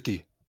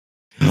Kisaki.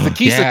 He's a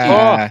Kisaki.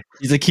 Yeah.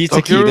 He's a Kisaki.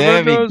 Tokyo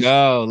There we Revengers.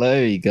 go.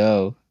 There we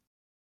go.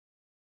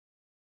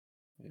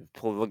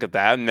 Look at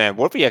that, man.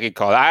 What if he actually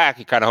called? I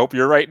actually kind of hope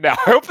you're right now.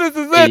 I hope this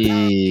is it.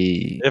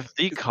 Hey. If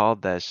he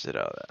called that shit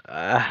out,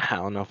 I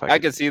don't know if I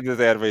can see this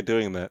anime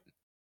doing that.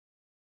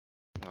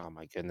 Oh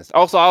my goodness.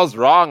 Also, I was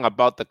wrong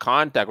about the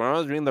contact. When I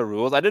was reading the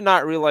rules, I did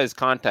not realize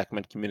contact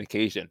meant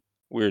communication.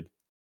 Weird.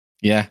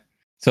 Yeah.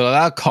 So they're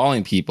not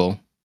calling people.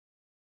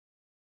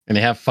 And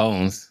they have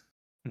phones.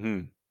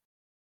 Hmm.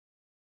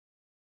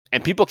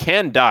 And people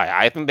can die.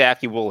 I think they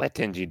actually will let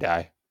Tenji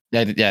die.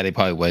 Yeah, they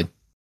probably would.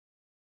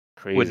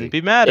 Crazy. Wouldn't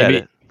be mad If at he-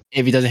 it.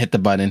 If he doesn't hit the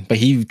button. But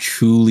he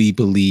truly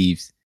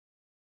believes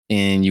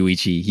in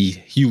Yuichi. He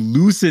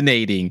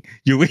hallucinating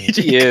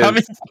Yuichi He is.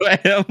 coming for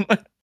him.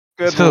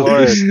 Good So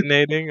lord.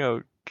 hallucinating.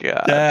 Oh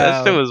god, that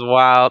shit Damn. was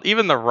wild.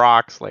 Even the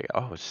rocks, like,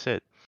 oh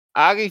shit.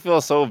 I actually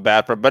feel so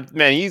bad for him, but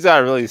man, he's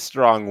got a really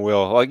strong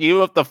will. Like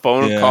even with the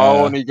phone Yeah.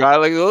 call when he got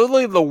like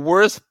literally the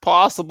worst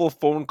possible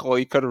phone call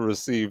he could have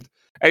received.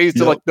 And he's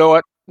still Yep. like, no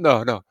what?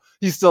 No.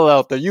 He's still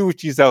out there.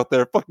 Yuichi's out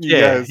there. Fuck you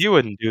Yeah, guys. he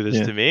wouldn't do this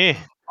Yeah. to me. He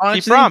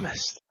Honestly,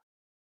 promised.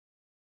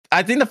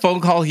 I think the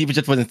phone call, he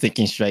just wasn't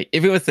thinking straight.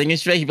 If he was thinking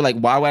straight, he'd be like,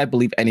 why would I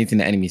believe anything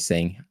the enemy's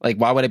saying? Like,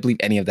 why would I believe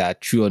any of that?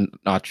 True or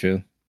not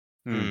true?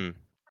 Hmm.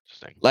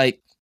 Interesting.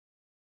 Like,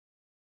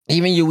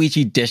 even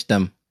Yuichi dished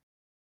them.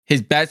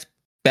 His best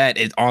bet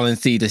is all in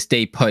C to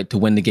stay put to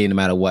win the game no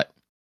matter what.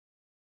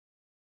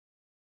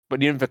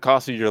 But even if it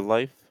costs you your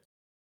life,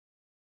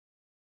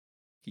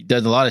 He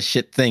does a lot of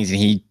shit things and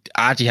he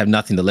actually have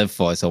nothing to live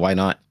for, so why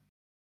not?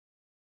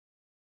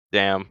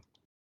 Damn.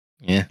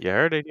 Yeah. You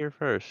heard it here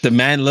first. The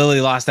man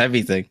literally lost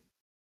everything.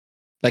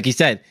 Like he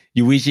said,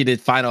 Yuichi did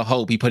final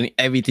hope. He put in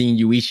everything in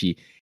Yuichi.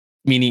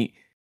 Meaning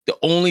the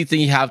only thing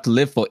you have to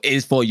live for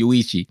is for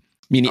Yuichi.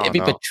 Meaning Oh, if he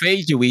no.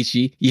 betrays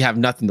Yuichi, you have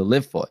nothing to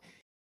live for.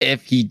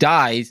 If he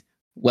dies,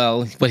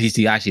 well, what is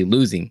he actually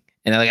losing?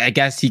 And like, I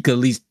guess he could at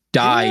least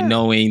die Yeah.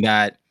 knowing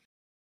that,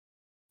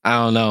 I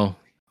don't know.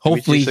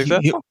 Hopefully, Yuichi's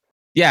successful?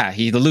 yeah,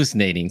 he's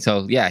hallucinating.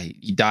 So yeah,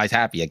 he dies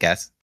happy, I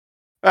guess.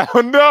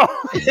 oh no,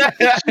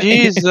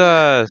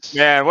 Jesus.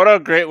 man, what a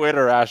great way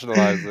to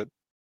rationalize it.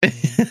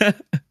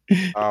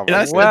 Oh, And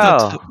I said,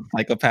 well.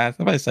 psychopath.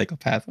 Am I a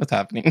psychopath? What's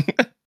happening?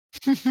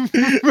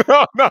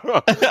 no.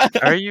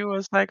 Are you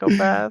a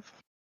psychopath?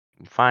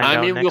 Find I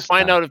out mean, we'll next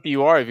find time. out if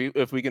you are,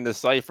 if we can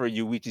decipher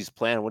Yuichi's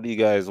plan. What do we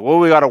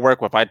got to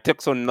work with? I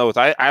took some notes.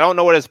 I don't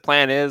know what his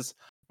plan is,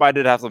 but I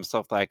did have some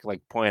stuff that I could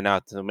like point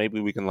out, so maybe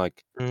we can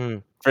like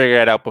Mm,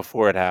 figure it out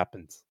before it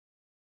happens.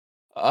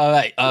 All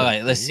right.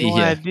 Let's see no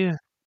here. idea.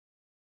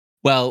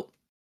 Well,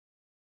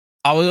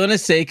 I was gonna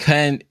say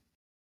can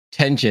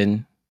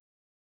Tenjin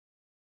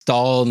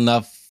stall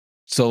enough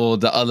so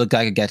the other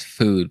guy could get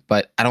food,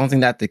 but I don't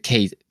think that's the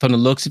case. From the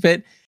looks of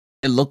it,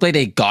 it looked like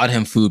they got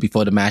him food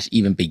before the match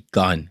even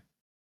begun.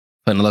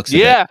 From the looks of it.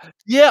 Yeah.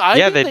 I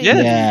Yeah, think they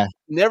did. Yeah.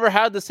 never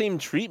had the same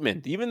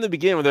treatment. Even in the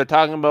beginning, when they're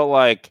talking about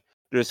like,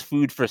 there's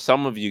food for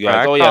some of you Bro,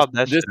 guys. I Oh yeah, called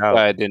that this shit out.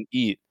 guy didn't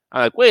eat.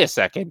 I'm like, wait a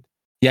second.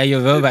 Yeah,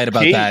 you're real right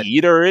about Did that. he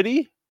eat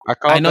already? I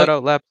called know that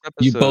out last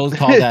episode. you both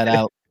called that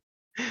out.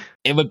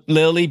 It would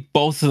literally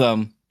both of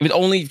them. It was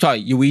only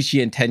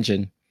Yuichi and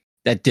Tenjin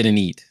that didn't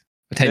eat.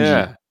 Tenji.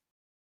 Yeah.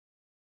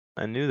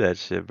 I knew that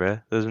shit,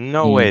 bruh. There's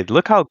no Mm. way.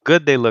 Look how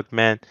good they look,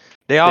 man.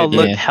 They all They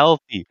look did.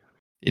 healthy.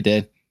 It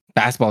did.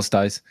 Basketball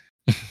stars.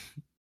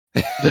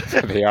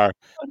 They are.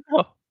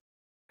 No,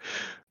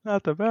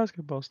 not the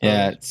basketball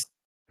stars.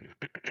 Yeah.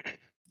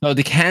 No,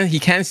 he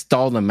can't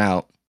stall them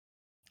out.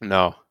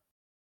 No.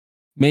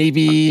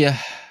 Maybe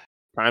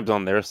Time's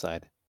on their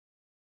side.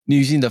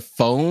 using the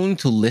phone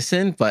to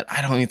listen, but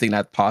I don't even think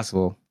that's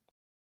possible.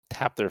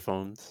 Tap their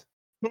phones.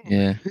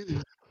 Yeah.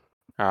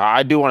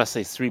 I do want to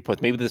say 3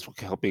 points. Maybe this will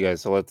help you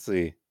guys. So let's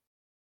see.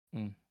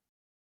 Mm.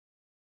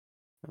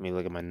 Let me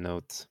look at my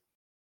notes.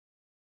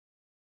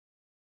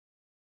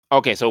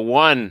 Okay, so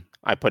 1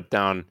 I put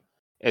down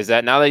is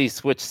that now that he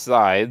switched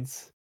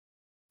sides,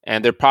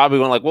 and they're probably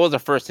going like, what was the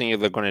first thing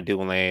they're going to do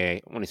when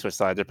he switched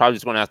sides? They're probably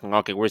just going to ask him,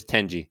 okay, where's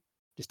Tenji?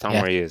 Just tell him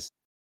Yeah. where he is.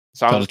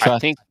 So Total I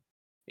trust. think,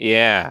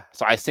 yeah.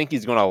 So I think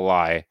he's going to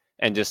lie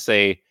and just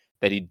say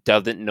that he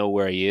doesn't know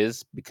where he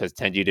is because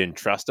Tenji didn't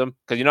trust him.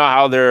 Because you know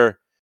how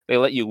they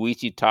let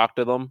Yuichi talk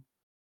to them,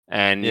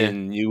 and Yeah.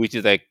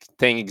 Yuichi's like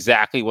saying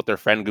exactly what their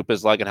friend group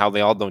is like and how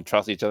they all don't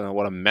trust each other and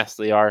what a mess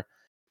they are.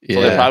 So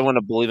they Yeah. probably want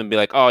to believe and be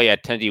like, oh yeah,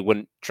 Tenji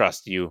wouldn't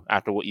trust you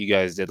after what you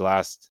guys did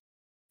last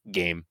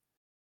game.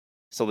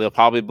 So they'll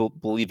probably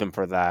believe him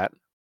for that.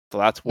 So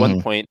that's one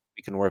Mhm. point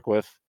we can work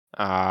with.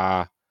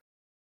 I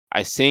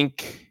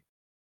think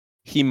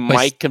he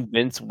might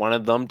convince one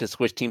of them to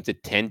switch teams to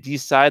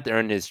Tenji's side to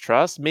earn his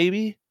trust,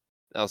 maybe.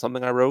 That was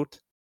something I wrote.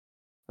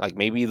 Like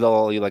maybe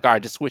they'll be like, all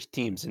right, just switch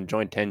teams and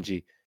join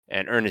Tenji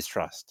and earn his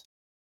trust.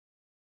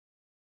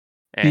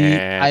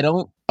 And I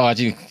don't. Oh, I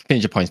didn't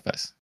finish your points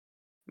first.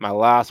 my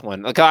last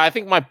one. Like I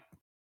think my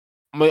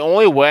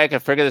only way I can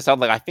figure this out,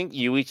 like I think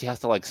Yuichi has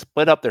to like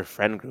split up their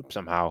friend group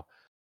somehow.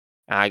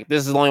 And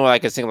this is the only way I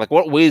can think. Like,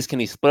 what ways can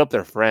he split up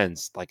their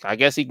friends? Like, I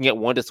guess he can get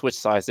one to switch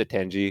sides to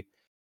Tenji.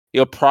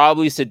 He'll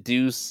probably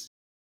seduce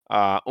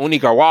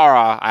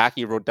Onigawara. I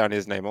actually wrote down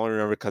his name. I only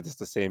remember because it's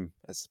the same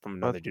as from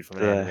another dude from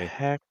an The anime.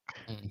 heck?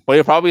 But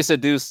he'll probably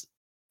seduce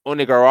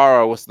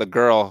Onigawara with the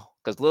girl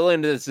because literally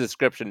in this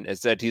description it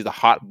said he's a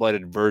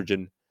hot-blooded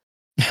virgin.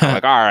 I'm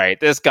like, all right,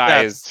 this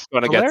guy is That's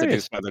going to get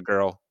hilarious. seduced by the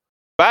girl.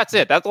 That's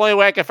it. That's the only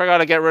way I can figure out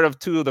to get rid of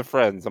 2 of the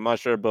friends. I'm not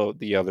sure about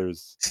the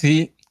others.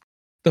 See,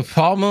 the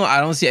problem, I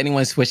don't see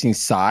anyone switching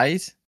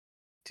sides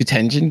to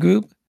Tenjin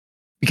group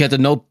because there's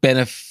no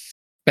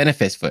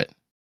benefits for it.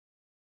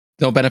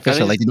 No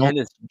beneficial. Like, you don't.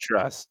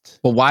 Trust.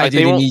 But why Like, do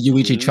they they won't need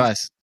Yuichi lose.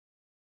 trust?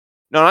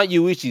 No, not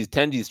Yuichi's,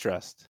 Tenji's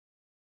trust.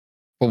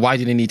 But why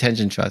do they need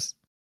Tenjin trust?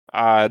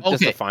 Just to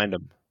Okay. find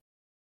him.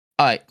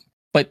 All right,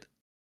 but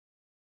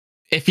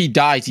if he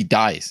dies, he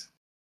dies.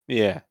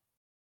 Yeah.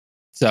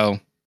 So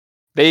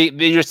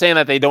You're saying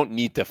that they don't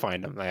need to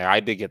find him. Like, I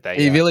did get that.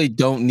 they Yeah. really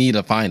don't need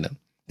to find him.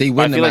 They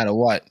win no feel like- matter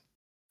what.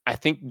 I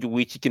think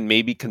Yuichi can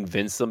maybe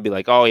convince them, be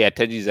like, "Oh yeah,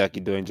 Tenji's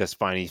actually doing just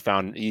fine.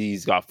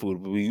 He's got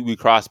food. We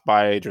crossed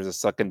by. There's a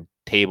second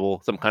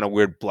table, some kind of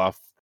weird bluff,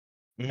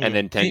 and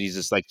then Tenji's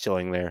just like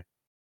chilling there."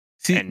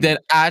 See, And-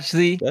 that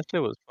actually, That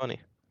shit was funny.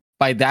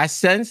 by that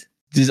sense,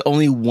 there's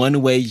only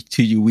one way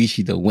to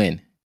Yuichi to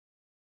win.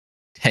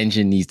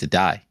 Tenjin needs to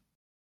die.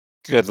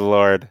 Good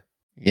lord.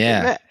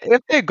 Yeah.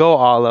 If they go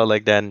all out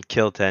like that and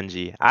kill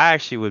Tenji, I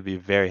actually would be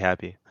very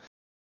happy.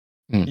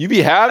 You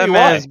be happy? That Why?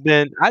 man's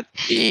been.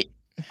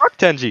 Fuck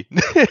Tenji.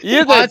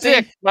 You're the Honestly,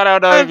 dick. But I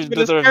don't know if He's you been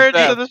a deserve scourge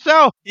death. of the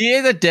show. He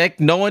is a dick.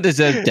 No one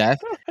deserves death.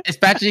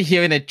 Especially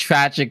hearing a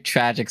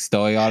tragic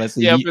story,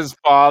 honestly. Yeah, his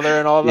father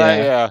and all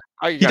that.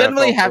 Yeah. He doesn't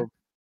really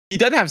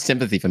have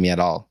sympathy for me at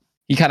all.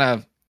 He kind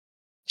of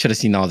should have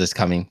seen all this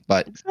coming,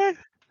 but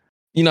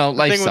you know, The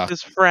life thing with sucks.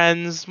 his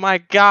friends, my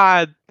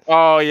God,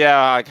 Oh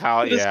yeah, like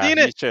how? Could've Yeah, seen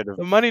he it. should have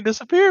the money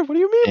disappeared. What do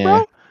you mean, Yeah.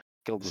 bro?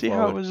 killed his See how it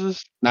father. was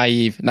just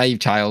Naive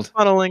child.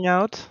 funneling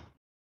out.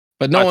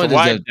 But no Alright, one so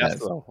why deserves death, death.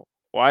 though?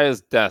 Why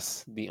is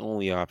death the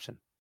only option?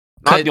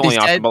 'Cause Not the they only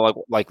option, said- but like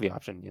likely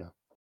option. Yeah.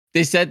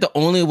 They said the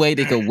only way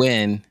they could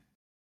win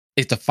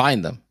is to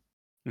find them.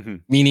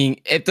 Mhm.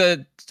 Meaning, if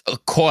the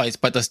of course,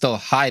 but they're still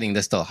hiding.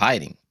 They're still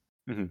hiding.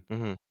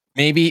 Mhm.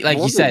 Maybe, like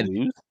you Won't they said,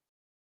 lose?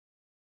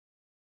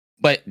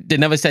 but they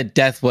never said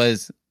death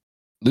was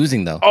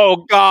losing though.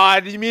 Oh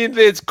God! You mean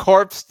its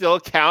corpse still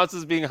counts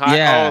as being high?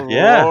 Yeah. Oh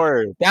Yeah.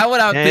 Lord! That's what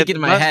I was Yeah, thinking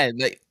in my but- head.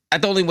 Like,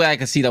 that's the only way I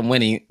can see them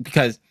winning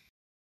because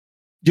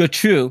you're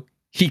true.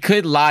 He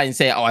could lie and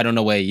say, "Oh, I don't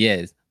know where he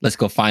is. Let's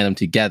go find him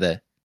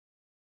together."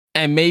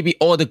 And maybe,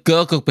 or the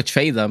girl could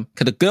betray them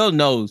because the girl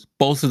knows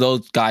both of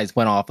those guys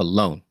went off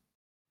alone.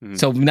 Mhm.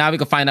 So now we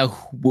can find out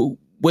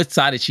which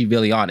side is she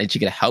really on. Is she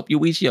gonna help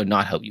Yuichi or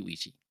not help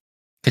Yuichi?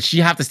 Because she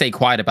have to stay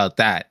quiet about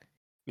that.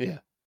 Yeah,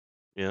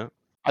 Yeah.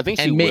 I think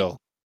she And will.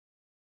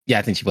 Yeah,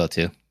 I think she will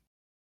too.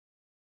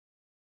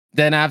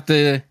 Then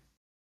after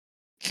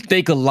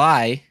they could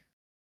lie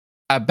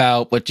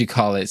about what you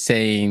call it,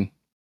 saying,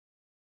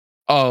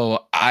 "Oh,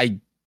 I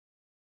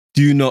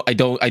do know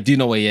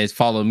where he is.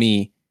 Follow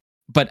me."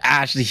 But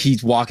actually,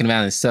 he's walking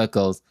around in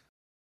circles,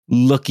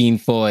 looking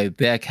for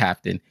their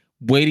captain,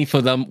 waiting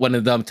for one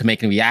of them to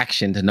make a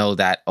reaction to know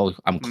that, oh,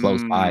 I'm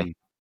close by. Mm.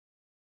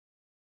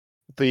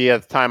 So he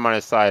has time on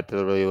his side to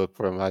really look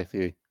for him. I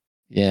see.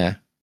 Yeah.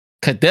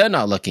 Because they're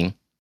not looking.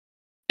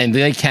 And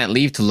they can't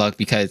leave to look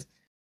because,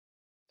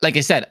 like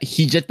I said,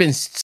 he just been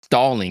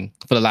stalling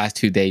for the last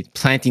 2 days,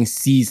 planting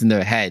seeds in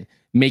their head,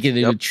 making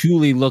it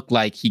truly look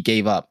like he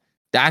gave up.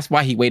 That's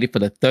why he waited for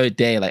the third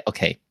day. Like,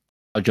 okay,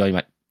 I'll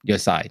join your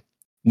side.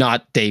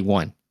 Not day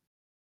one.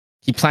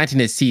 He planting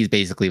his seeds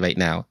basically right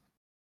now.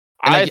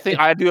 And I think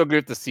I do agree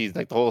with the seeds.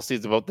 Like the whole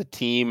seeds about the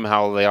team,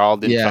 how they all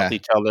didn't trust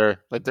each other,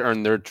 like to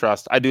earn their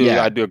trust. I do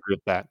agree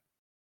with that.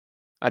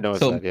 I know it's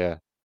that, yeah.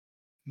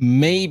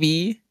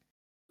 Maybe,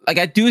 like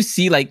I do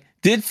see, like,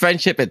 their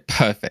friendship is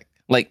perfect.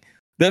 Like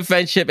their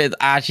friendship is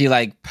actually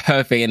like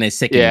perfect and it's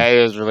sickening. Yeah,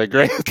 it was really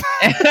great.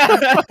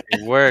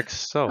 It works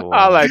so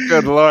well. Oh, like,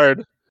 good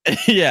lord.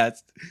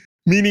 Yes.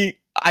 Meaning,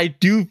 I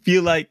do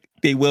feel like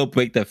they will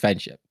break their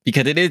friendship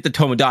because it is the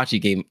Tomodachi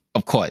game,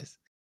 of course.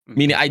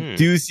 Meaning, I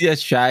do see a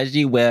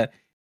strategy where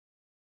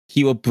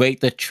he will break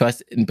the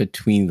trust in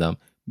between them.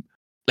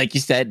 Like you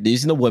said,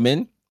 losing a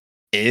woman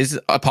is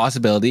a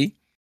possibility,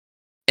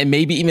 and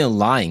maybe even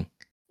lying.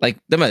 Like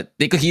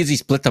they could easily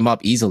split them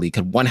up easily.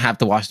 Could one have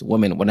to watch the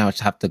woman, one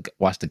have to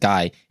watch the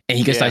guy, and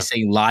he could start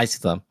saying lies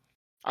to them.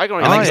 I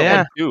can think of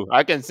one too.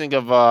 I can think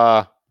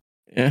of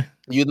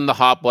using the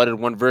hot-blooded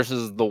one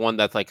versus the one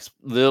that's like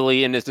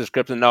literally in his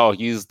description. No,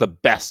 he's the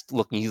best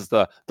looking. He's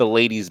the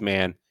ladies'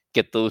 man.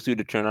 Get those two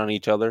to turn on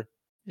each other.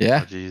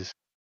 Yeah. Oh, jeez.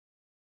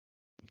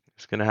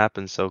 It's gonna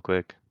happen so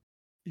quick.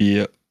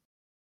 Yep.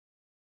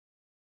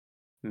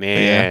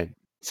 Man.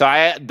 So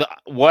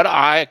what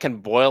I can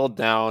boil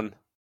down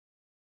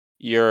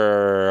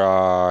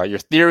your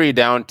theory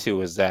down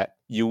to is that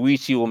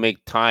Yuichi will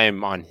make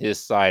time on his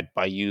side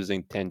by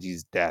using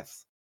Tenji's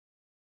death.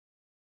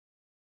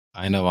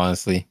 I know,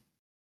 honestly.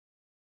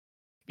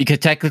 Because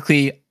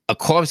technically, a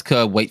corpse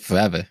could wait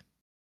forever.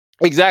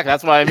 Exactly.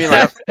 That's what I mean.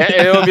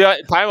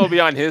 Like, time will be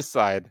on his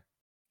side.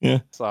 Yeah.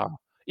 So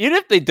even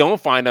if they don't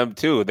find him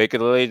too, they could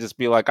literally just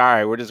be like, all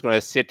right, we're just going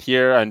to sit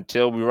here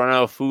until we run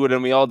out of food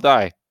and we all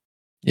die.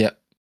 Yep.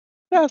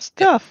 That's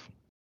tough.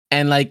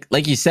 And like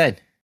you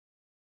said,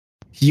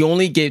 he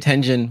only gave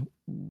Tenjin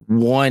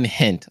one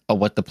hint of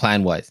what the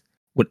plan was.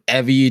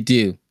 Whatever you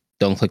do,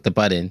 don't click the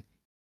button.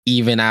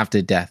 Even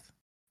after death,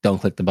 don't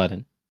click the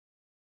button.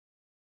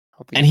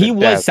 And he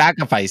would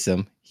sacrifice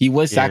him. He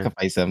would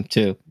sacrifice him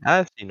too.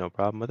 I see no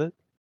problem with it.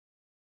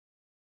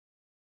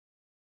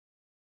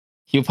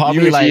 He'll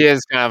probably he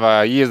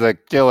is a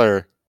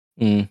killer.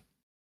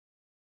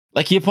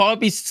 Like he'll probably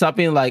be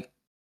something like,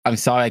 I'm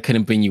sorry I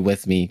couldn't bring you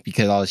with me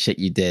because all the shit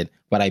you did,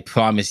 but I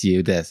promise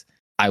you this.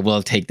 I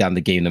will take down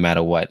the game no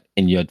matter what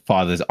in your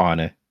father's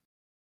honor.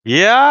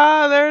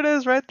 Yeah, there it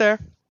is right there.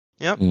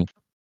 Yep.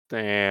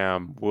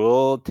 Damn,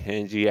 will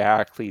Tenji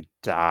actually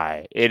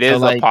die? It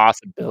is a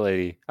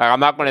possibility. I'm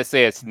not going to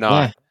say it's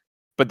not,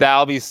 but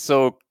that'll be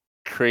so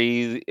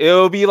crazy.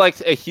 It'll be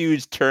like a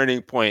huge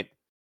turning point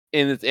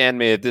in this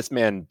anime if this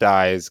man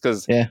dies.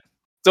 Because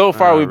so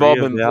far we've all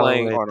been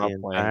playing or not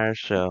playing. Our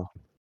show.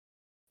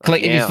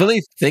 Like, if you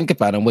really think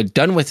about him, we're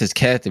done with his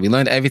character. We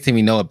learned everything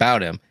we know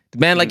about him. The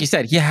man, like you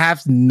said, he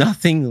has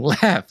nothing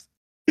left.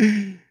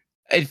 And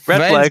Red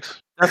friends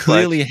flags.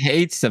 clearly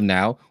hates him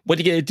now. What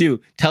are you gonna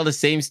do? Tell the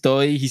same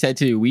story he said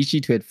to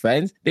Yuichi to his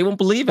friends? They won't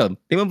believe him.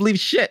 They won't believe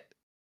shit.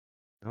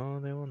 No,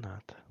 they will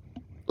not.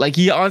 Like,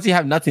 he honestly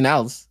have nothing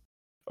else.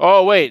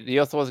 Oh wait, he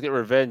also wants to get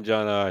revenge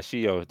on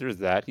Shio. There's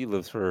that. He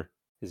lives for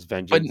his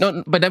vengeance.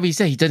 But never he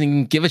said he doesn't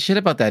even give a shit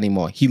about that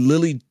anymore. He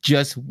literally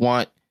just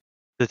want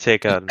to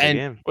take out the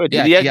game. Wait,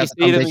 did he actually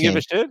say he doesn't give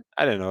a shit?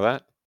 I didn't know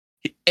that.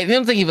 I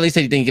don't think he really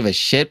said he didn't give a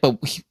shit, but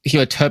he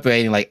was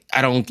interpreting like,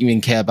 I don't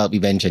even care about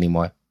revenge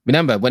anymore.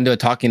 Remember when they were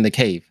talking in the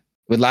cave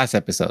with last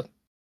episode?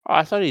 Oh,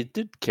 I thought he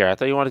did care. I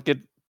thought he wanted to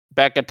get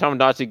back at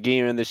Tomodachi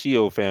game and the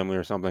Shio family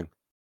or something.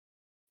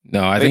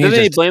 No, I think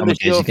he blame the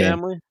Shio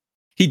family.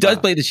 He does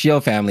blame the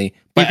Shio family,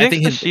 but I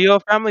think the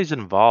Shio family's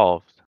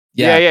involved.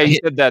 Yeah, he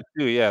said that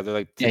too. Yeah, they're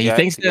like, he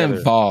thinks they're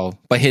involved,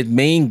 but his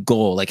main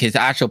goal, like his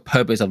actual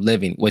purpose of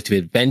living, was to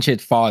avenge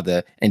his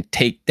father and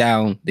take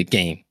down the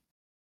game.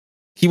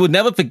 He would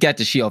never forget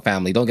the Shio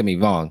family. Don't get me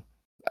wrong,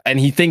 and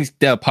he thinks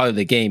they're part of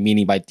the game,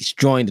 meaning by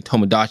destroying the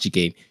Tomodachi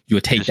game, you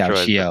would take down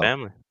Shio. The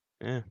family.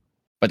 Yeah,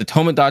 but the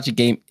Tomodachi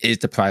game is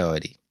the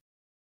priority.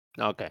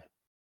 Okay,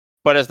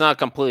 but it's not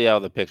completely out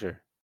of the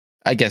picture.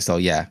 I guess so.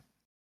 Yeah.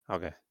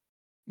 Okay.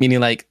 Meaning,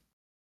 like,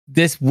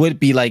 this would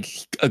be like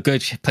a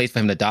good place for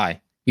him to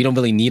die. We don't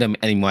really need him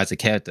anymore as a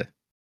character.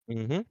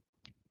 Mm-hmm.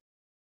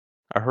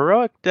 A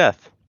heroic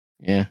death.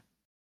 Yeah.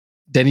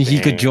 Then he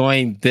could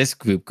join this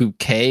group, Group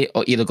K,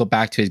 or either go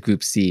back to his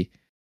Group C.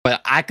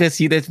 But I could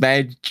see this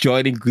man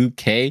joining Group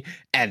K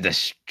and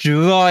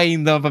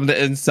destroying them from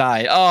the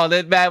inside. Oh,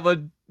 that man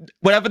would,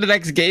 whatever the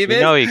next game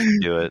is. No, he can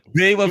do it.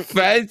 They were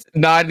friends?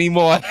 Not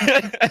anymore.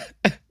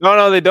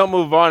 No, they don't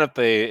move on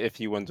if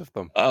he wins with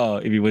them. Oh,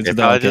 if he wins with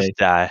them, okay. Just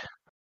die.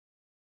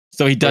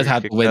 So he does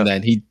have to win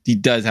then. He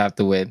does have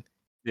to win.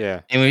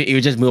 Yeah. And he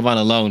would just move on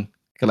alone.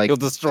 Like, He'll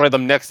destroy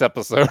them next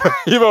episode.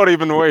 He won't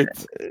even wait.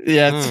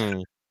 yeah,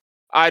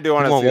 I do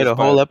want You to won't see wait this a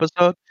whole back.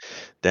 episode?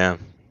 Damn.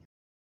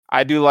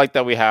 I do like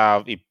that we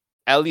have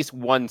at least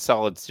one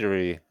solid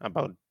theory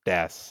about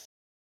death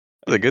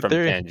That's a good from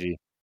theory. Tenji.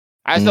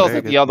 I still Very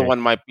think good the other theory.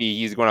 one might be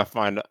he's going to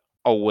find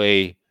a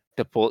way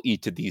to pull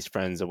each of these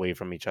friends away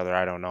from each other.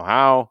 I don't know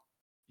how,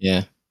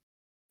 yeah.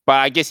 but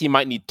I guess he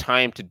might need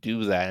time to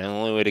do that. And the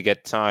only way to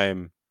get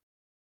time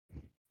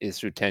is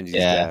through Tenji's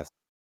Yeah. death.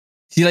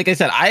 See, like I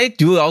said, I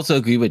do also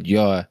agree with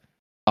your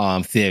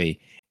theory.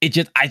 I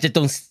just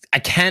don't, I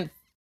can't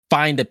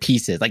find the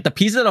pieces. Like the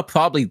pieces are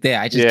probably there.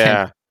 I just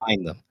can't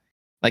find them.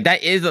 Like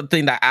that is a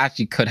thing that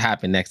actually could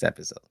happen next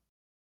episode.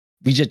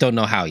 We just don't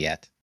know how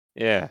yet.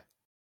 Yeah.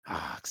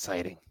 Ah,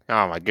 exciting.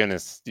 Oh my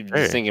goodness. Just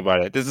Hey. thinking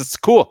about it. This is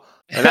cool.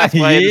 And that's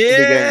why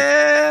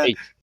yeah.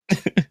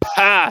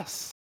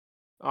 pass.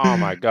 Oh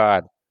my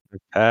god.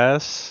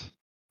 Pass.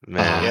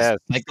 Man. Yes.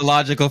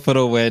 Psychological for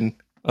the win.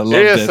 I love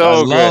It is this.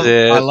 so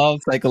good. I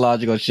love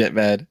psychological shit,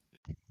 man.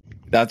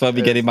 That's why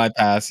we're getting my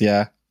pass,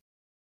 yeah.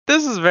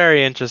 This is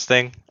very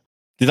interesting.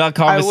 Did our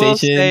I will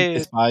conversation say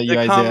inspire you, the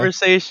Isaiah?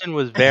 conversation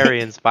was very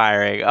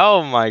inspiring.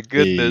 Oh my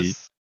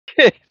goodness.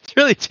 It's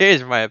really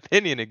changed my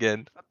opinion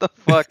again. What the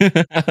fuck?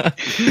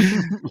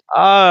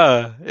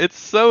 It's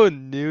so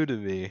new to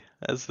me.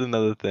 That's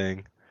another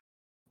thing.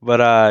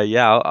 But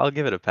yeah, I'll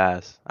give it a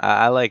pass.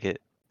 I like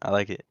it. I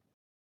like it.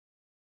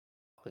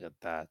 Look at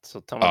that.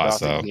 So Tomodachi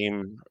Awesome.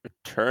 game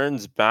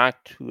returns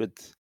back to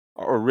its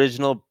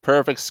original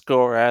perfect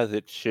score as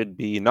it should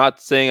be.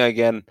 Not saying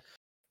again,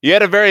 you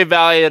had a very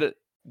valid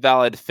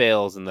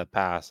fails in the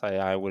past,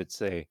 I would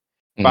say.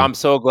 But Mm. I'm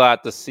so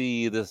glad to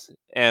see this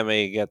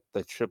anime get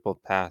the triple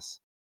pass.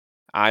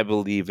 I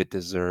believe it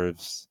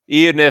deserves.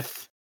 Even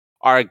if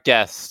our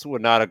guests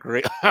would not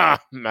agree.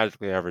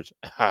 Magically average.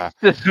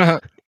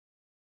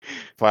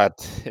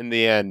 But in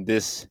the end,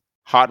 this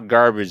hot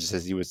garbage,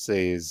 as you would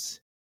say, is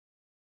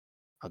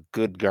a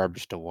good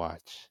garbage to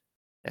watch.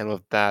 And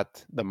with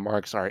that, the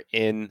marks are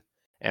in.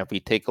 And if we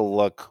take a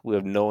look, we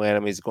have no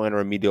animes going to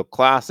remedial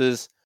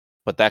classes.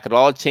 But that could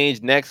all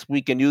change next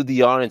week, and you,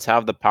 the audience,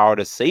 have the power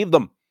to save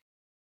them.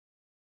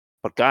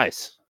 But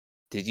guys,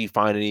 did you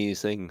find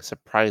anything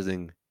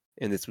surprising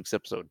in this week's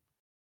episode?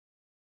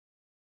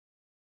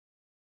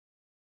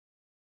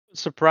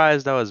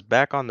 Surprised I was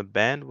back on the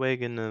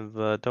bandwagon of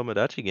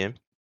Tomodachi game.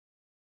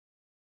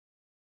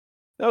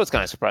 That was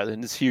kind of surprising.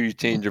 Just hear you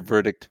change your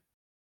verdict.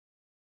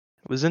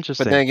 It was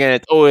interesting. But then again,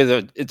 it's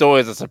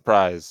always a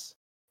surprise.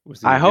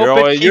 I hope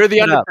you're it the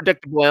keeps it up.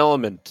 unpredictable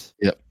element.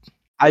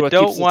 I what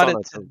don't keeps us want on it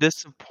our to toes.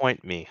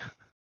 disappoint me.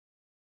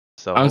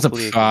 So I'm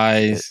hopefully it keeps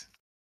surprised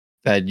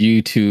that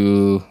you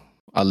two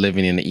are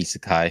living in the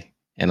isekai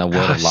and a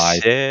world of lies.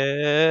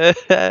 Shit.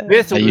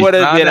 This That you would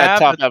have found been a out.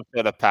 tough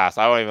episode to pass.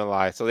 I won't even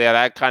lie. So yeah,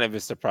 that kind of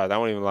is surprised. I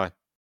won't even lie.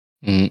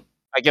 Mm.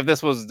 Like if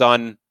this was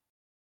done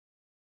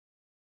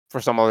for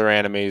some other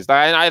animes,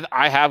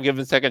 I have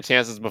given second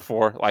chances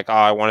before. Like, oh,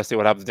 I want to see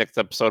what happens next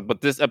episode.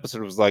 But this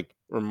episode was like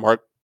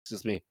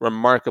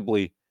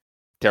remarkably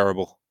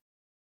terrible.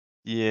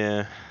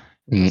 Yeah,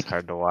 Mm. it's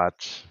hard to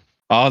watch.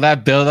 All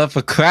that build up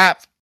for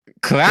crap.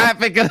 Crap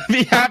is gonna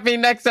be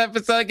happening next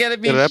episode. Gonna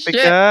be shit.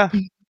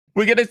 Epica?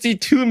 We're gonna see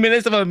 2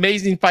 minutes of an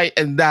amazing fight,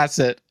 and that's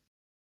it.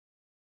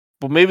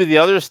 But maybe the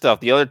other stuff,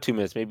 the other 2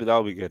 minutes, maybe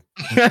that'll be good.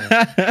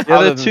 The Other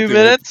other than 2 2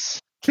 minutes?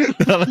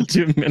 Another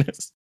 2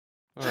 minutes.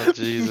 Oh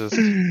Jesus!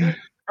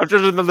 I'm sure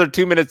there's another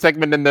 2-minute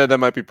segment in there that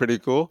might be pretty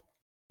cool.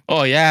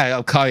 Oh yeah,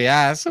 I'll call your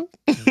ass. Oh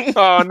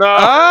no!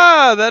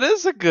 Ah, that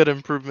is a good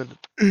improvement.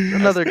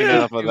 Another good good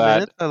enough of 2 that.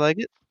 minutes. I like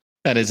it.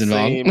 That isn't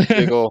wrong. Same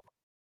giggle.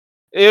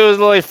 It was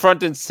literally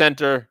front and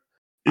center.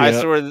 I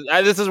Yeah. swear,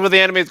 this is where the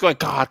anime is going.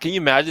 God, can you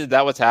imagine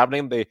that what's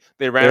happening? They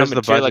ran There's him the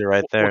a chair, budget like,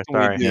 right there. what can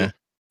we Sorry. do? Yeah.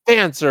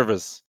 Fan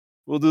service.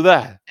 We'll do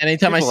that.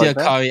 Anytime People I see like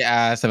that. Akari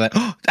ass, I'm like,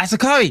 oh, that's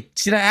Akari.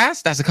 See that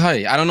ass? That's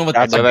Akari. I don't know what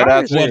That's the what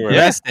that ass what anyway.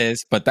 rest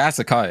is, but that's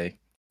Akari.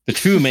 The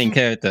true main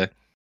character.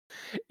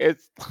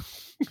 It's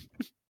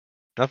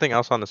Nothing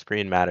else on the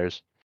screen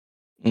matters.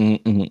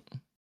 Mm-mm.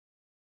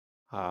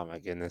 oh my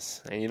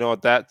goodness, and you know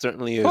what? That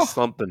certainly is Oh.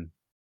 something.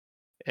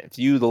 If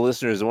you, the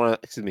listeners, want to,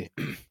 excuse me,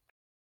 and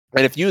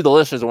if you, the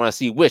listeners, want to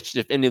see which,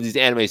 if any of these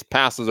animes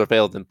passes or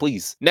fails, then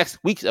please next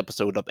week's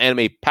episode of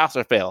Anime Pass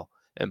or Fail,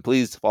 and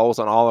please follow us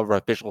on all of our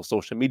official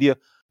social media.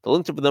 The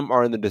links for them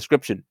are in the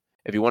description.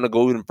 If you want to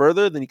go even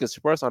further, then you can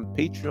support us on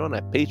Patreon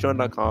at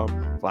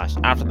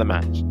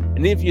patreon.com/afterthematch.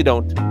 And if you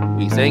don't,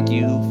 we thank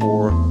you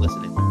for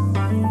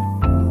listening.